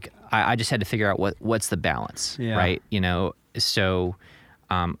was like I just had to figure out what's the balance, right? So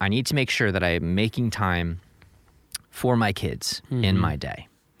I need to make sure that I'm making time for my kids in my day.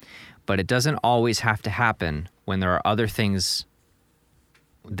 But it doesn't always have to happen when there are other things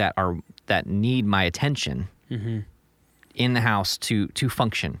that need my attention in the house to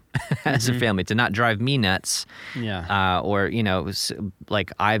function as a family, to not drive me nuts. Or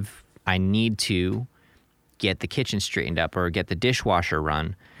like I need to get the kitchen straightened up or get the dishwasher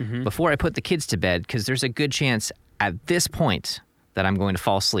run before I put the kids to bed, because there's a good chance at this point that I'm going to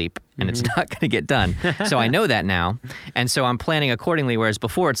fall asleep and it's not going to get done. So I know that now. And so I'm planning accordingly. Whereas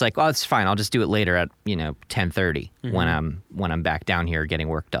before it's like, oh, it's fine. I'll just do it later at, 10:30 when I'm back down here getting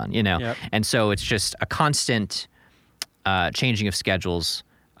work done, Yep. And so it's just a constant changing of schedules.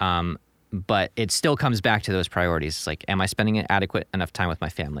 But it still comes back to those priorities. It's like, am I spending adequate enough time with my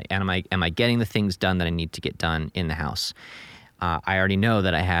family? And am I getting the things done that I need to get done in the house? I already know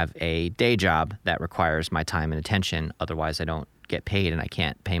that I have a day job that requires my time and attention. Otherwise, I don't get paid and I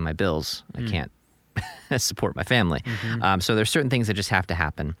can't pay my bills. I can't support my family. So there's certain things that just have to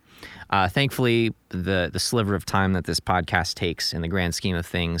happen. Thankfully, the sliver of time that this podcast takes in the grand scheme of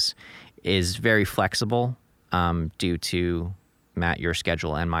things is very flexible due to Matt, your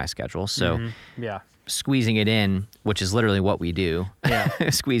schedule and my schedule. So squeezing it in, which is literally what we do,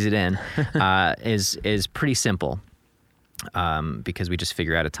 squeeze it in, is pretty simple. Because we just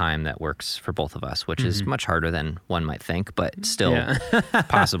figure out a time that works for both of us, which is much harder than one might think, but still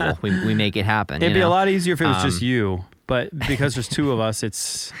possible. We make it happen. It'd be a lot easier if it was just you, but because there's two of us,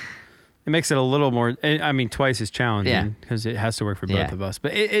 it makes it a little more, twice as challenging because it has to work for both of us.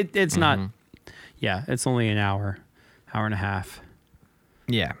 But it's not, it's only an hour and a half.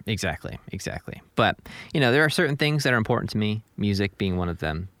 Yeah, exactly. But, there are certain things that are important to me, music being one of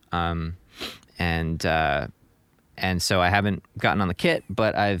them. And so I haven't gotten on the kit,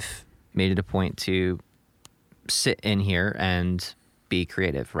 but I've made it a point to sit in here and be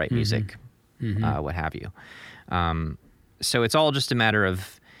creative, write music, what have you. So it's all just a matter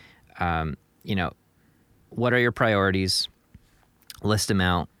of, what are your priorities? List them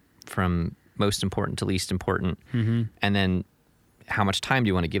out from most important to least important. And then how much time do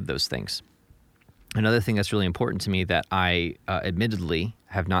you want to give those things? Another thing that's really important to me that I admittedly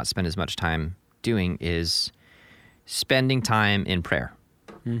have not spent as much time doing is spending time in prayer.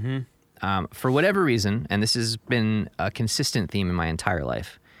 For whatever reason, and this has been a consistent theme in my entire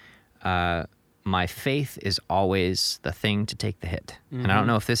life, my faith is always the thing to take the hit. And I don't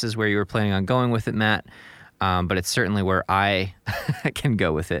know if this is where you were planning on going with it, Matt, but it's certainly where I can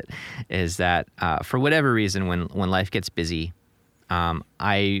go with it, is that for whatever reason, when life gets busy,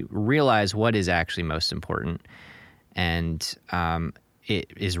 I realize what is actually most important. And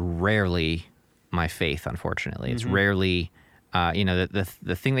it is rarely my faith, unfortunately. It's rarely,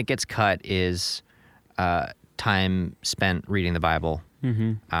 the thing that gets cut is time spent reading the Bible.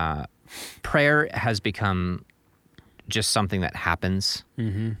 Prayer has become just something that happens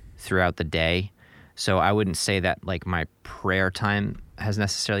throughout the day. So I wouldn't say that like my prayer time has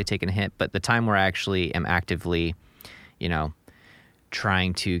necessarily taken a hit, but the time where I actually am actively,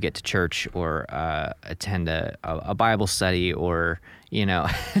 trying to get to church or attend a Bible study or,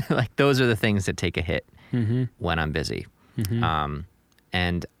 like those are the things that take a hit when I'm busy.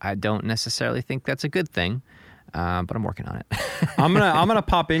 And I don't necessarily think that's a good thing, but I'm working on it. I'm gonna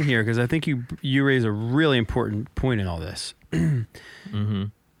pop in here because I think you raise a really important point in all this.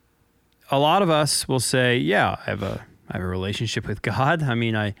 A lot of us will say, I have a relationship with God. I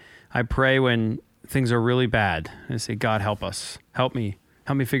mean, I pray when things are really bad. I say, God, help us. Help me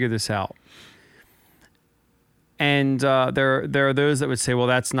figure this out. And there are those that would say, well,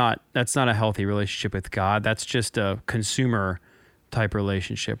 that's not a healthy relationship with God. That's just a consumer type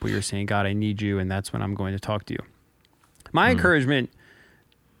relationship where you're saying, God, I need you, and that's when I'm going to talk to you. My encouragement,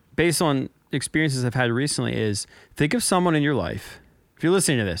 based on experiences I've had recently, is think of someone in your life. If you're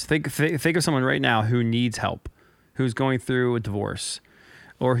listening to this, think of someone right now who needs help, who's going through a divorce,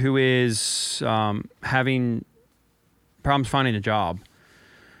 or who is having problems finding a job,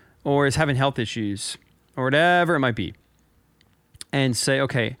 or is having health issues, or whatever it might be. And say,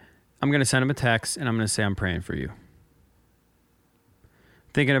 okay, I'm going to send them a text, and I'm going to say, I'm praying for you.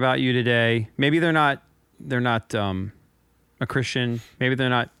 Thinking about you today. Maybe they're not a Christian. Maybe they're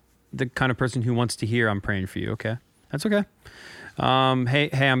not the kind of person who wants to hear, I'm praying for you. Okay, that's okay. Hey,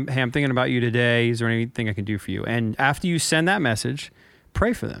 I'm thinking about you today. Is there anything I can do for you? And after you send that message,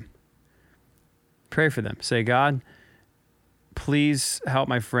 pray for them. Pray for them. Say, God, please help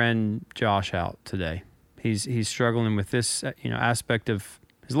my friend Josh out today. He's struggling with this, aspect of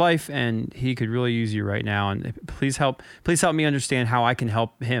his life, and he could really use you right now. And please help me understand how I can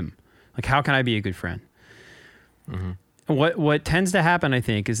help him. Like, how can I be a good friend? Mm-hmm. What tends to happen, I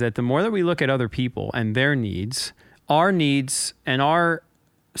think, is that the more that we look at other people and their needs and our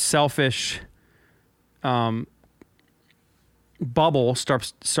selfish bubble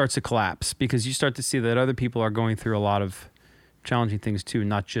starts to collapse, because you start to see that other people are going through a lot of challenging things too,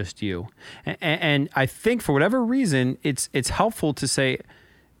 not just you. And I think for whatever reason, it's helpful to say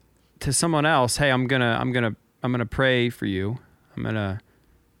to someone else, "Hey, I'm gonna pray for you. I'm gonna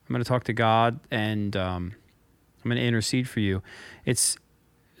talk to God, and I'm gonna intercede for you." It's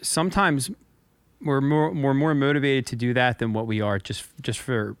sometimes we're more motivated to do that than what we are just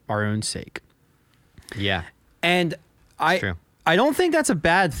for our own sake. Yeah. And True. I don't think that's a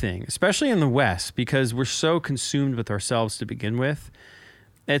bad thing, especially in the West, because we're so consumed with ourselves to begin with.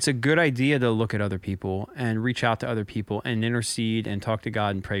 It's a good idea to look at other people and reach out to other people and intercede and talk to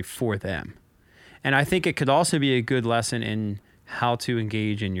God and pray for them. And I think it could also be a good lesson in how to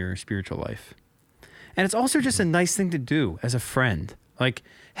engage in your spiritual life. And it's also just a nice thing to do as a friend. Like,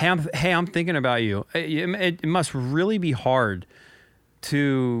 hey, I'm thinking about you. It must really be hard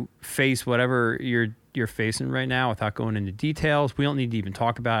to face whatever you're facing right now without going into details. We don't need to even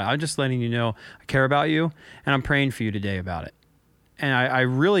talk about it. I'm just letting you know I care about you, and I'm praying for you today about it. And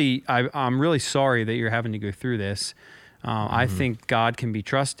I'm really sorry that you're having to go through this. I think God can be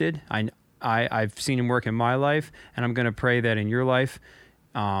trusted. I've seen him work in my life, and I'm going to pray that in your life,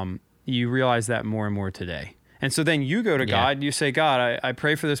 you realize that more and more today. And so then you go to God, and you say, "God, I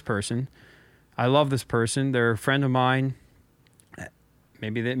pray for this person. I love this person. They're a friend of mine.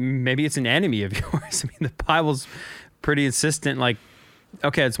 Maybe it's an enemy of yours." I mean, the Bible's pretty insistent. Like,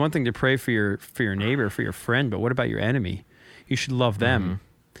 okay, it's one thing to pray for your neighbor, for your friend, but what about your enemy? You should love them.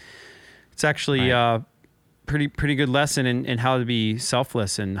 Mm-hmm. It's actually a pretty good lesson in how to be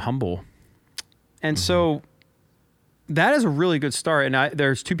selfless and humble. And so that is a really good start. And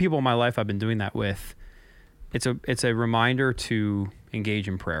there's two people in my life I've been doing that with. It's a reminder to engage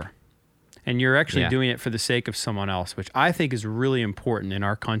in prayer. And you're actually doing it for the sake of someone else, which I think is really important in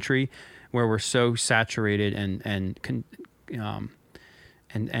our country, where we're so saturated and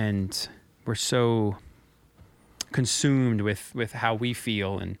we're so consumed with how we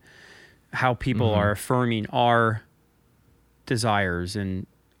feel and how people are affirming our desires and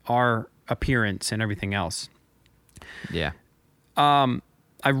our appearance and everything else. Yeah.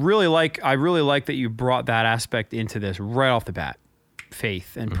 I really like that you brought that aspect into this right off the bat.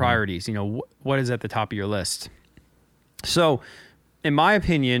 Faith and priorities, what is at the top of your list? So, in my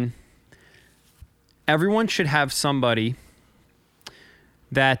opinion, everyone should have somebody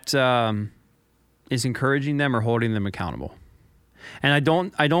that is encouraging them or holding them accountable. And I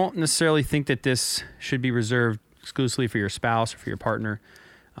don't necessarily think that this should be reserved exclusively for your spouse or for your partner.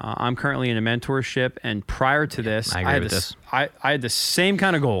 I'm currently in a mentorship, and prior to this, I had the same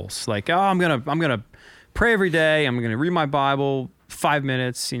kind of goals. Like, I'm gonna pray every day. I'm gonna read my Bible 5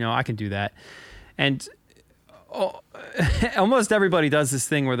 minutes. I can do that. And almost everybody does this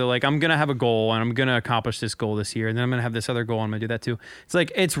thing where they're like, I'm gonna have a goal and I'm gonna accomplish this goal this year, and then I'm gonna have this other goal and I'm gonna do that too. It's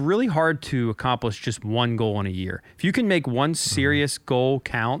like, it's really hard to accomplish just one goal in a year. If you can make one serious goal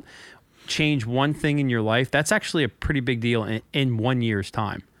count, change one thing in your life, that's actually a pretty big deal in 1 year's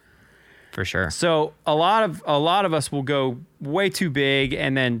time. For sure. So a lot of us will go way too big,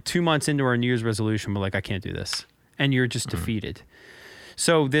 and then 2 months into our New Year's resolution, we're like, I can't do this. And you're just defeated.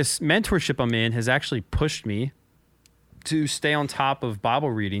 So this mentorship I'm in has actually pushed me to stay on top of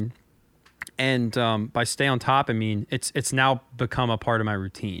Bible reading. And by stay on top, I mean, it's now become a part of my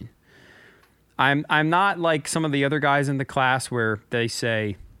routine. I'm not like some of the other guys in the class where they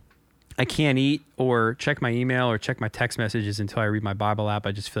say, I can't eat or check my email or check my text messages until I read my Bible app.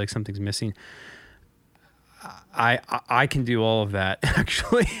 I just feel like something's missing. I can do all of that.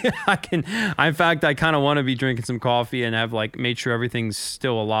 Actually, in fact, I kind of want to be drinking some coffee and have made sure everything's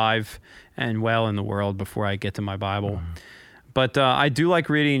still alive and well in the world before I get to my Bible. But I do like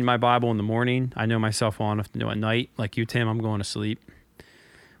reading my Bible in the morning. I know myself well enough to know at night, like you, Tim, I'm going to sleep.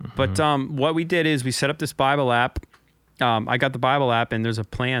 But what we did is we set up this Bible app. I got the Bible app, and there's a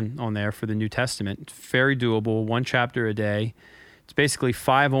plan on there for the New Testament. It's very doable, 1 chapter a day. It's basically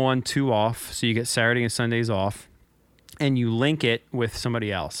 5 on, 2 off, so you get Saturday and Sundays off, and you link it with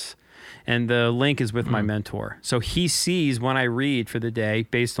somebody else. And the link is with my mentor. So he sees when I read for the day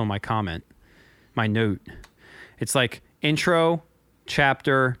based on my comment, my note. It's like intro,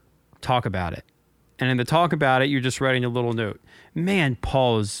 chapter, talk about it. And in the talk about it, you're just writing a little note. Man,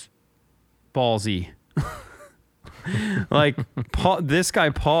 Paul is ballsy. Paul, this guy,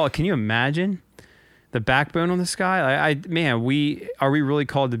 Paul, can you imagine? the backbone on this guy. Man, are we really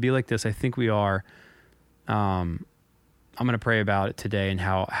called to be like this? I think we are. I'm going to pray about it today and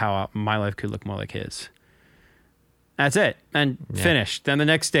how my life could look more like his. That's it. And finished. Then the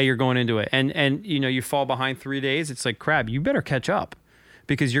next day you're going into it. And you fall behind 3 days. It's like, crap, you better catch up,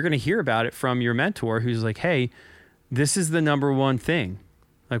 because you're going to hear about it from your mentor who's like, hey, this is the number one thing.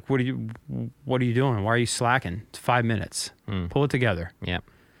 Like, what are you doing? Why are you slacking? It's 5 minutes. Pull it together. Yep.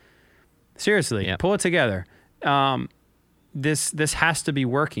 Seriously, pull it together. This has to be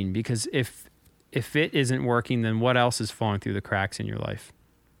working, because if it isn't working, then what else is falling through the cracks in your life?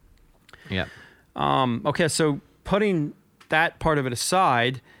 Yep. Okay, so putting that part of it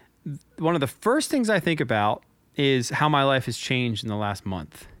aside, one of the first things I think about is how my life has changed in the last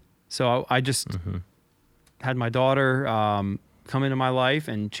month. So I just had my daughter come into my life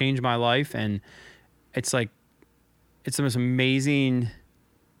and change my life, and it's like it's the most amazing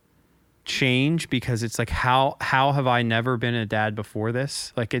change, because it's like how have I never been a dad before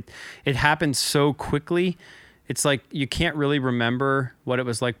this? Like it happened so quickly. It's like you can't really remember what it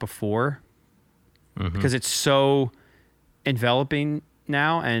was like before, because it's so enveloping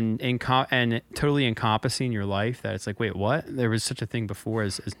now and totally encompassing your life that it's like, wait, what? There was such a thing before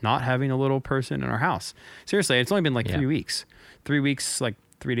as not having a little person in our house. Seriously, it's only been like 3 weeks. 3 weeks, like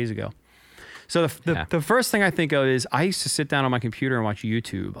 3 days ago. So the first thing I think of is I used to sit down on my computer and watch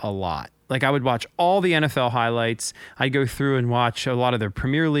YouTube a lot. Like I would watch all the NFL highlights. I'd go through and watch a lot of the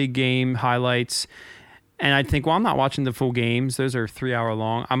Premier League game highlights. And I'd think, well, I'm not watching the full games. Those are 3 hour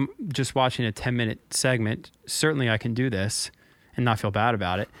long. I'm just watching a 10-minute segment. Certainly I can do this and not feel bad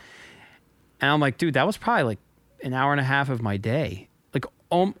about it. And I'm like, dude, that was probably like an hour and a half of my day. Like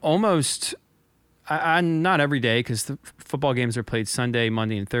almost, not every day, because the football games are played Sunday,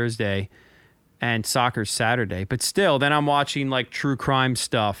 Monday, and Thursday, and soccer's Saturday. But still, then I'm watching like true crime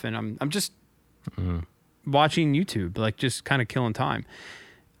stuff, and I'm just watching YouTube, like just kind of killing time.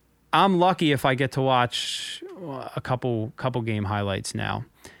 I'm lucky if I get to watch a couple game highlights now.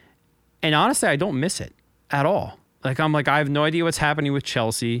 And honestly, I don't miss it at all. Like I have no idea what's happening with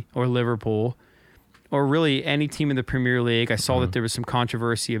Chelsea or Liverpool or really any team in the Premier League. I saw that there was some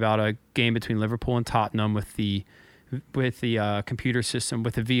controversy about a game between Liverpool and Tottenham with the computer system,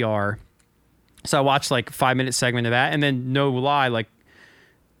 with the VR. So I watched like a 5-minute segment of that, and then no lie, like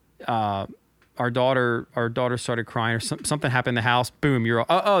our daughter started crying, or something happened in the house. Boom, you're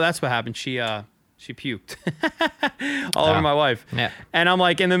that's what happened. She puked all over my wife. Yeah. And I'm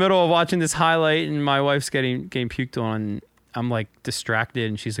like in the middle of watching this highlight, and my wife's getting puked on. I'm like distracted,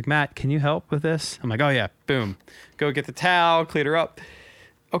 and she's like, Matt, can you help with this? I'm like, oh yeah, boom. Go get the towel, clean her up.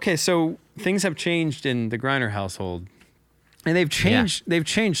 Okay, so things have changed in the Griner household. And they've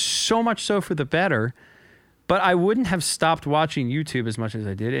changed so much so for the better. But I wouldn't have stopped watching YouTube as much as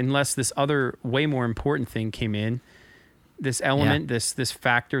I did unless this other way more important thing came in, this element, this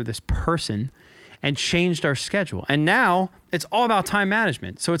factor, this person, and changed our schedule. And now it's all about time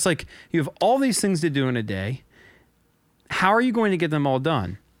management. So it's like you have all these things to do in a day. How are you going to get them all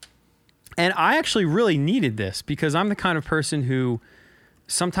done? And I actually really needed this, because I'm the kind of person who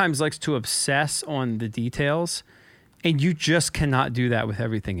sometimes likes to obsess on the details, and you just cannot do that with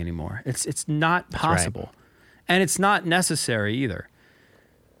everything anymore. It's not possible. Right. And it's not necessary either.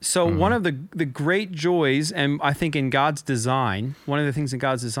 So one of the great joys, and I think in God's design, one of the things in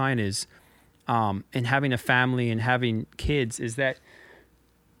God's design is, in having a family and having kids, is that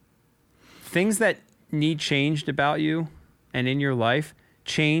things that need changed about you and in your life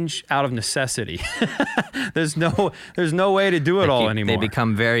change out of necessity. There's no way to do it all anymore. They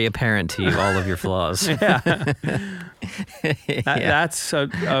become very apparent to you, all of your flaws. That's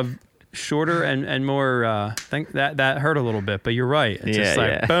a shorter and more think that hurt a little bit, but you're right. It's just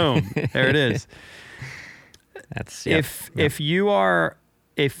like boom, there it is. That's if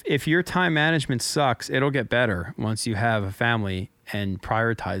your time management sucks, it'll get better once you have a family and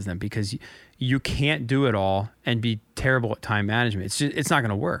prioritize them, because you can't do it all and be terrible at time management. It's not going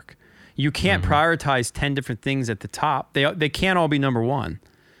to work. You can't prioritize 10 different things at the top. They can't all be number one.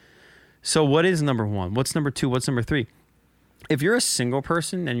 So what is number one? What's number two? What's number three? If you're a single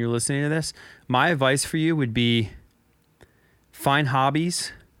person and you're listening to this, my advice for you would be find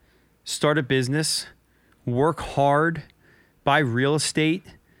hobbies, start a business, work hard, buy real estate,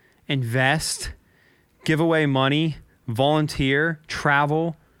 invest, give away money, volunteer,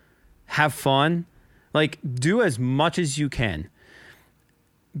 travel, have fun. Like, do as much as you can.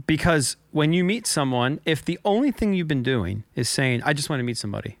 Because when you meet someone, if the only thing you've been doing is saying, I just want to meet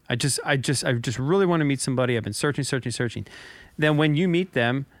somebody. I just really want to meet somebody. I've been searching. Then when you meet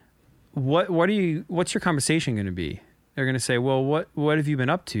them, what's your conversation going to be? They're going to say, well, what have you been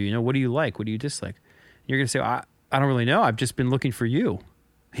up to? What do you like? What do you dislike? You're going to say, I don't really know. I've just been looking for you.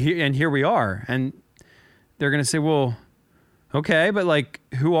 And here we are. And they're going to say, well, okay, but like,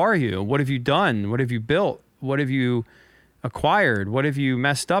 who are you? What have you done? What have you built? What have you acquired? What have you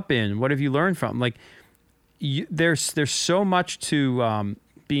messed up in? What have you learned from? Like, there's so much to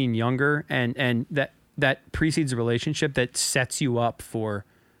being younger, and that precedes a relationship that sets you up for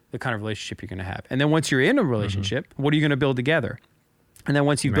the kind of relationship you're going to have. And then once you're in a relationship, what are you going to build together? And then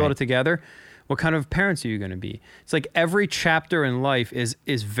once you build it together, what kind of parents are you going to be? It's like every chapter in life is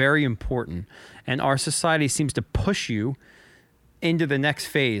very important. And our society seems to push you into the next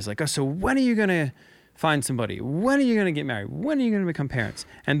phase. Like, oh, so when are you going to find somebody? When are you going to get married? When are you going to become parents?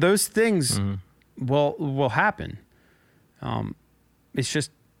 And those things will happen. It's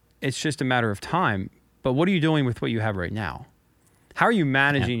just a matter of time. But what are you doing with what you have right now? How are you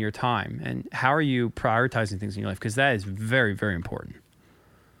managing your time? And how are you prioritizing things in your life? Because that is very, very important.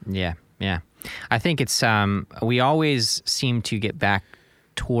 Yeah. I think it's, we always seem to get back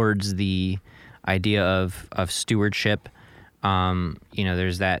towards the idea of stewardship.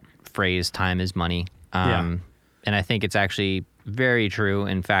 There's that phrase, time is money. And I think it's actually very true.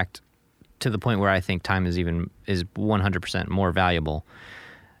 In fact, to the point where I think time is 100% more valuable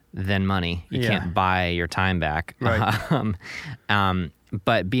than money. You can't buy your time back. Right.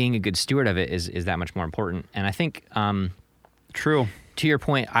 But being a good steward of it is that much more important. And I think, true. To your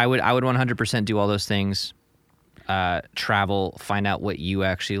point, I would 100% do all those things. Travel, find out what you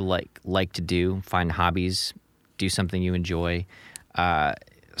actually like to do, find hobbies, do something you enjoy,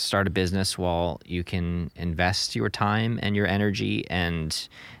 start a business while you can invest your time and your energy and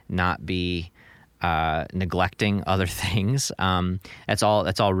not be neglecting other things. That's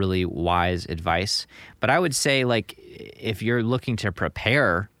all really wise advice. But I would say, like, if you're looking to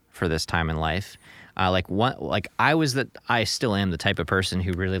prepare for this time in life, I still am the type of person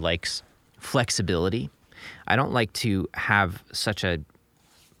who really likes flexibility. I don't like to have such a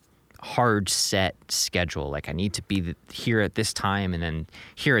hard set schedule. Like, I need to be here at this time and then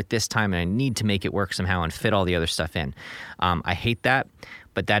here at this time, and I need to make it work somehow and fit all the other stuff in. I hate that,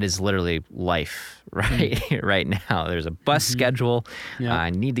 but that is literally life right now. There's a bus schedule. Yep. I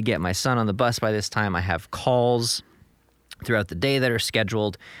need to get my son on the bus by this time. I have calls throughout the day that are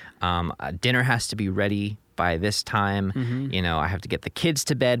scheduled. Dinner has to be ready by this time. I have to get the kids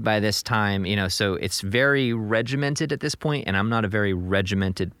to bed by this time. So it's very regimented at this point, and I'm not a very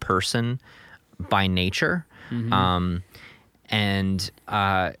regimented person by nature.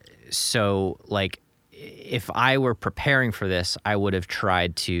 So, like, if I were preparing for this, I would have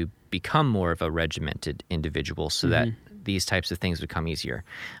tried to become more of a regimented individual so that these types of things would come easier.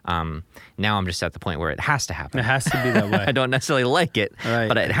 Now I'm just at the point where it has to happen. It has to be that way. I don't necessarily like it,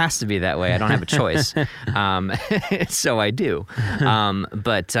 but it has to be that way. I don't have a choice. So I do.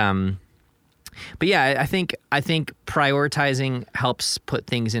 But yeah, I think prioritizing helps put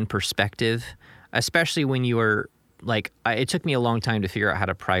things in perspective, especially when you are like, it took me a long time to figure out how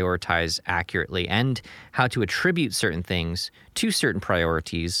to prioritize accurately and how to attribute certain things to certain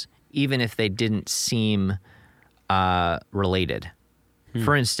priorities, even if they didn't seem related.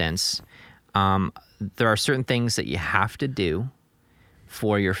 For instance, there are certain things that you have to do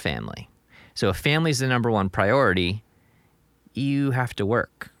for your family. So if family is the number one priority, you have to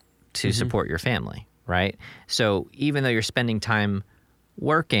work to support your family, right? So even though you're spending time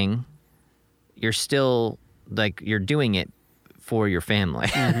working, you're still, like, you're doing it for your family,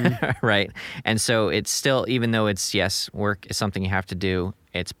 right? And so it's still, even though it's, yes, work is something you have to do,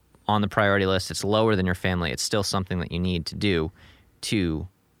 it's on the priority list, it's lower than your family, it's still something that you need to do to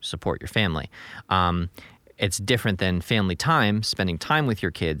support your family. It's different than family time, spending time with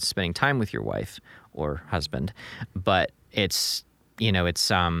your kids, spending time with your wife or husband, but it's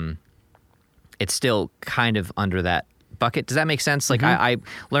still kind of under that bucket. Does that make sense? Like, I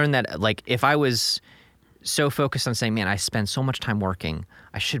learned that, like, if I was so focused on saying, man, I spend so much time working,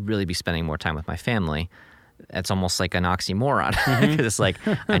 I should really be spending more time with my family. That's almost like an oxymoron, because it's like,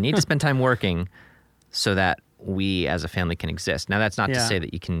 I need to spend time working so that we as a family can exist. Now, that's not to say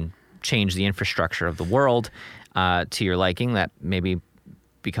that you can change the infrastructure of the world to your liking, that maybe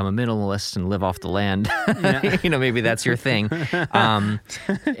become a minimalist and live off the land. Maybe that's your thing.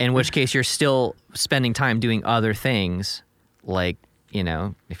 In which case you're still spending time doing other things, like,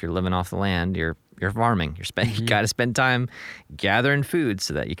 if you're living off the land, you're farming. You got to spend time gathering food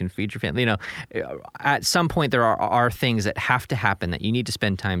so that you can feed your family. At some point there are things that have to happen that you need to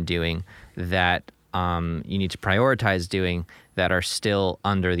spend time doing, that you need to prioritize doing, that are still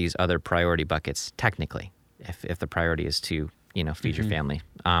under these other priority buckets, technically, if the priority is to, feed your family.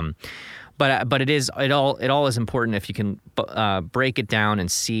 But it all is important if you can break it down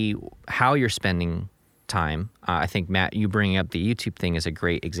and see how you're spending time. I think, Matt, you bringing up the YouTube thing is a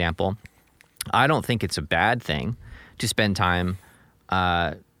great example. I don't think it's a bad thing to spend time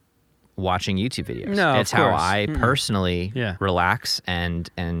watching YouTube videos. No, it's of course. how I personally Yeah. relax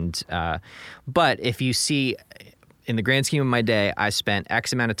but if you see, in the grand scheme of my day, I spent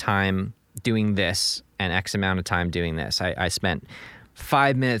X amount of time doing this and X amount of time doing this. I spent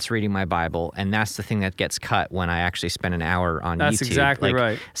 5 minutes reading my Bible, and that's the thing that gets cut when I actually spend an hour on YouTube. That's exactly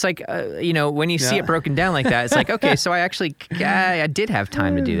right. It's like, when you see it broken down like that, it's like, okay, so I did have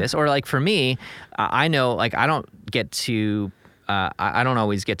time to do this. Or like for me, I know, like I don't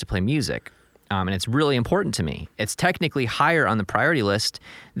always get to play music. And it's really important to me. It's technically higher on the priority list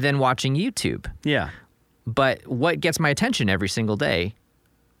than watching YouTube. Yeah. But what gets my attention every single day,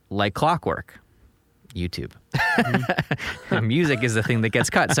 like clockwork? YouTube. Music is the thing that gets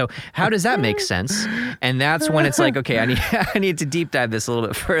cut. So how does that make sense? And that's when it's like, okay, I need to deep dive this a little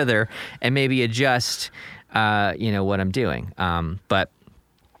bit further and maybe adjust, what I'm doing. But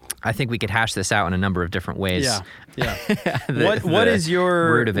I think we could hash this out in a number of different ways. Yeah. What is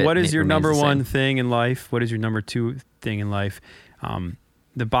your number one thing in life? What is your number two thing in life?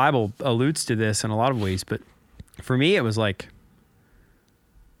 The Bible alludes to this in a lot of ways, but for me, it was like,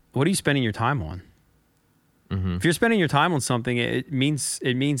 what are you spending your time on? Mm-hmm. If you're spending your time on something, it means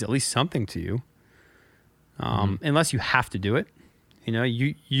at least something to you. Unless you have to do it,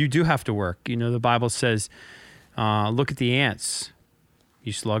 you do have to work. The Bible says, look at the ants,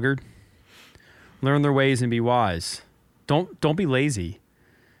 you sluggard. Learn their ways and be wise. Don't be lazy.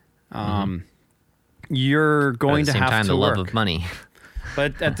 You're going to have to work. The love of money.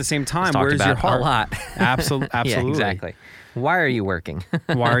 But at the same time, where's your heart? A lot. Absolutely. Yeah, exactly. Why are you working?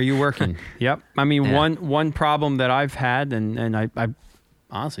 Why are you working? Yep. I mean, one problem that I've had, and I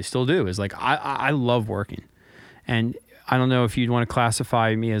honestly still do, is like I love working, and I don't know if you'd want to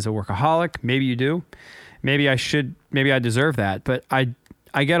classify me as a workaholic. Maybe you do. Maybe I should. Maybe I deserve that. But I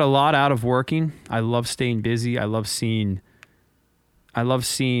get a lot out of working. I love staying busy. I love seeing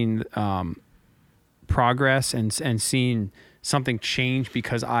progress and seeing something change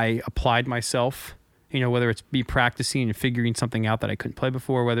because I applied myself. Whether it's me practicing and figuring something out that I couldn't play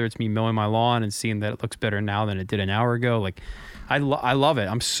before, whether it's me mowing my lawn and seeing that it looks better now than it did an hour ago. Like, I love it.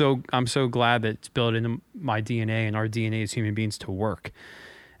 I'm so glad that it's built into my DNA and our DNA as human beings to work,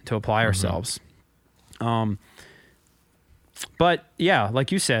 to apply ourselves. But yeah,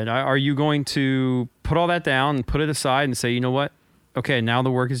 like you said, are you going to put all that down and put it aside and say, you know what? Okay, now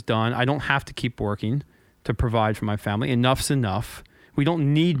the work is done. I don't have to keep working to provide for my family. Enough's enough. We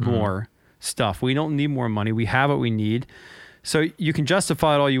don't need more stuff. We don't need more money. We have what we need. So you can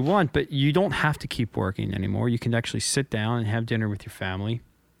justify it all you want, but you don't have to keep working anymore. You can actually sit down and have dinner with your family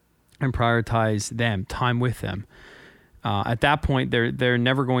and prioritize them, time with them. At that point, they're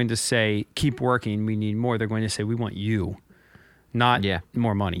never going to say, keep working, we need more. They're going to say, we want you, not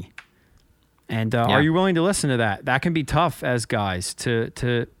more money. And are you willing to listen to that? That can be tough as guys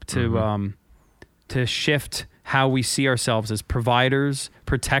to shift how we see ourselves as providers,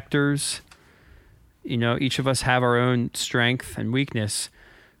 protectors. Each of us have our own strength and weakness.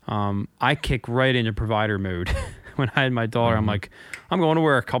 I kick right into provider mode. When I had my daughter, I'm like, I'm going to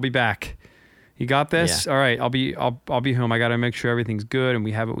work. I'll be back. You got this? Yeah. All right. I'll be home. I got to make sure everything's good and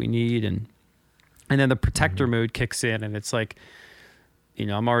we have what we need. And then the protector mode kicks in, and it's like,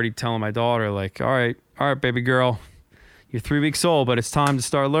 I'm already telling my daughter, like, all right, baby girl, you're 3 weeks old, but it's time to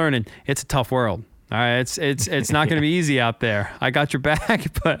start learning. It's a tough world. All right, it's not going to be easy out there. I got your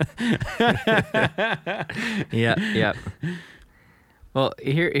back, but yeah. Well,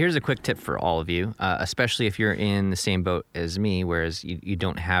 here's a quick tip for all of you, especially if you're in the same boat as me, whereas you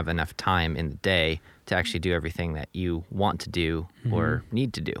don't have enough time in the day to actually do everything that you want to do or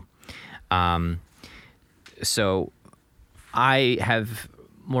need to do. So I have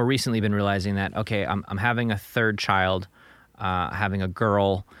more recently been realizing that, okay, I'm having a third child, having a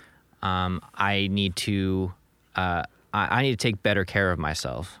girl. I need to take better care of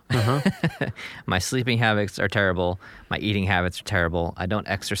myself. My sleeping habits are terrible. My eating habits are terrible. I don't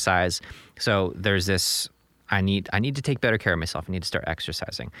exercise. So there's this, I need to take better care of myself. I need to start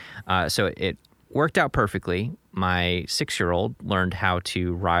exercising. So it worked out perfectly. My 6-year-old learned how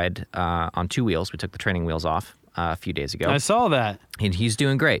to ride on 2 wheels. We took the training wheels off a few days ago. I saw that. And he's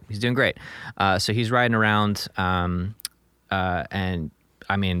doing great. So he's riding around, and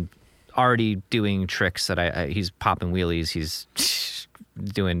I mean, already doing tricks that he's popping wheelies, he's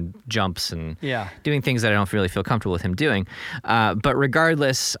doing jumps and doing things that I don't really feel comfortable with him doing. But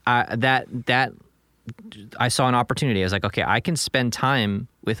regardless, that I saw an opportunity. I was like, okay, I can spend time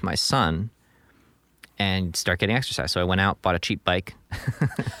with my son and start getting exercise. So I went out, bought a cheap bike.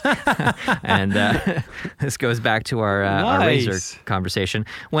 And this goes back to our razor conversation.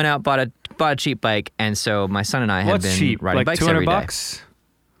 Went out, bought a cheap bike. And so my son and I have been cheap? riding Like bikes every day. $200?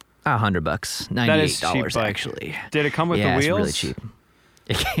 $100, $98 bike. actually. Did it come with the wheels? Yeah, it's really cheap.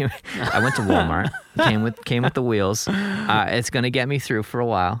 I went to Walmart. Came with the wheels. It's gonna get me through for a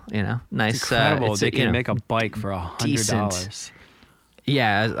while. Nice. It's incredible. They can make a bike for $100.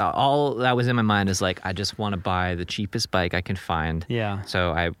 Yeah, all that was in my mind is like, I just want to buy the cheapest bike I can find. Yeah.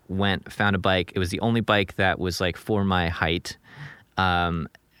 So I found a bike. It was the only bike that was like for my height,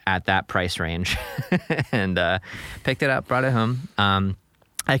 at that price range, and picked it up, brought it home. I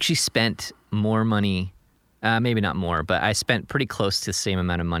actually spent more money. Maybe not more, but I spent pretty close to the same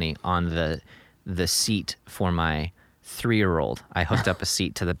amount of money on the seat for my 3-year-old. I hooked up a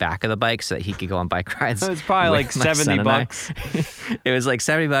seat to the back of the bike so that he could go on bike rides. So it's probably like $70. It was like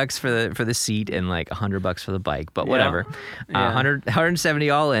 $70 for the seat and like $100 for the bike, but whatever. Yeah. 170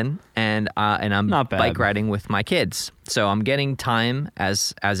 all in, and I'm Not bad. bike riding with my kids. So I'm getting time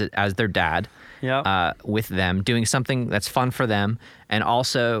as their dad. Yeah. With them, doing something that's fun for them, and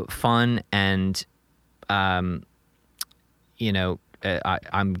also fun and I'm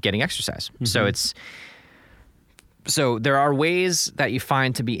getting exercise. Mm-hmm. So there are ways that you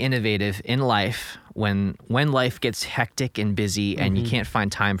find to be innovative in life when life gets hectic and busy and you can't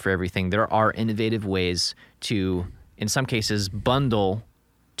find time for everything. There are innovative ways to, in some cases, bundle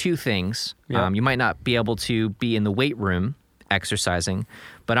two things. Yeah. You might not be able to be in the weight room exercising,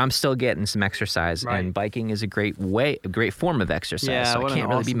 but I'm still getting some exercise, Right. and biking is a great form of exercise. Yeah, so I can't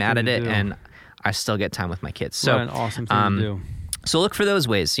really be mad at it, and I still get time with my kids. So what an awesome thing to do. So look for those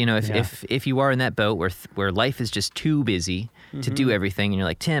ways. If you are in that boat where life is just too busy to do everything, and you're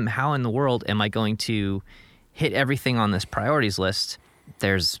like, Tim, how in the world am I going to hit everything on this priorities list?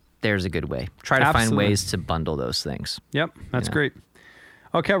 There's a good way. Try to find ways to bundle those things. Yep, that's great.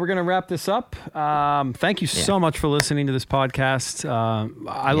 Okay, we're going to wrap this up. Thank you so much for listening to this podcast.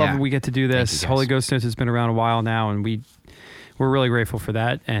 I love when we get to do this. Holy Ghost Notes has been around a while now, and we're really grateful for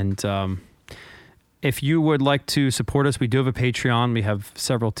that. And if you would like to support us, we do have a Patreon. We have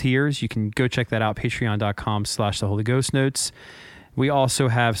several tiers. You can go check that out, patreon.com/the Holy Ghost Notes. We also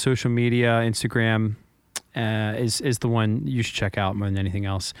have social media. Instagram is the one you should check out more than anything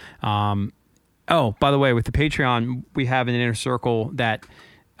else. Oh, by the way, with the Patreon, we have an inner circle that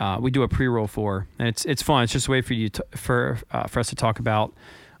we do a pre-roll for, and it's fun. It's just a way for you for us to talk about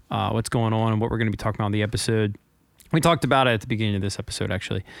what's going on and what we're going to be talking about in the episode. We talked about it at the beginning of this episode,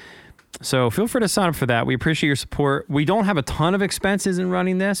 actually. So feel free to sign up for that. We appreciate your support. We don't have a ton of expenses in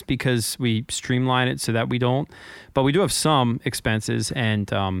running this because we streamline it so that we don't, but we do have some expenses,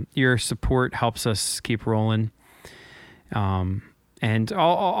 and your support helps us keep rolling. And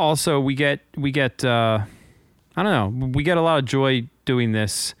also we get I don't know, we get a lot of joy doing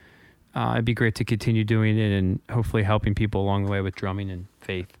this. It'd be great to continue doing it and hopefully helping people along the way with drumming and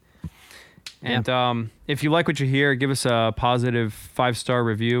faith. And if you like what you hear, give us a positive 5-star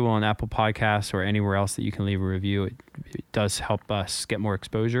review on Apple Podcasts or anywhere else that you can leave a review. It does help us get more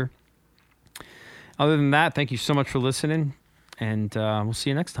exposure. Other than that, thank you so much for listening, and we'll see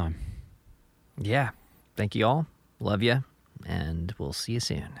you next time. Yeah. Thank you all. Love you, and we'll see you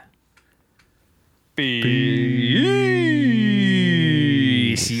soon. Peace.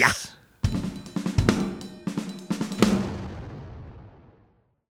 Yeah.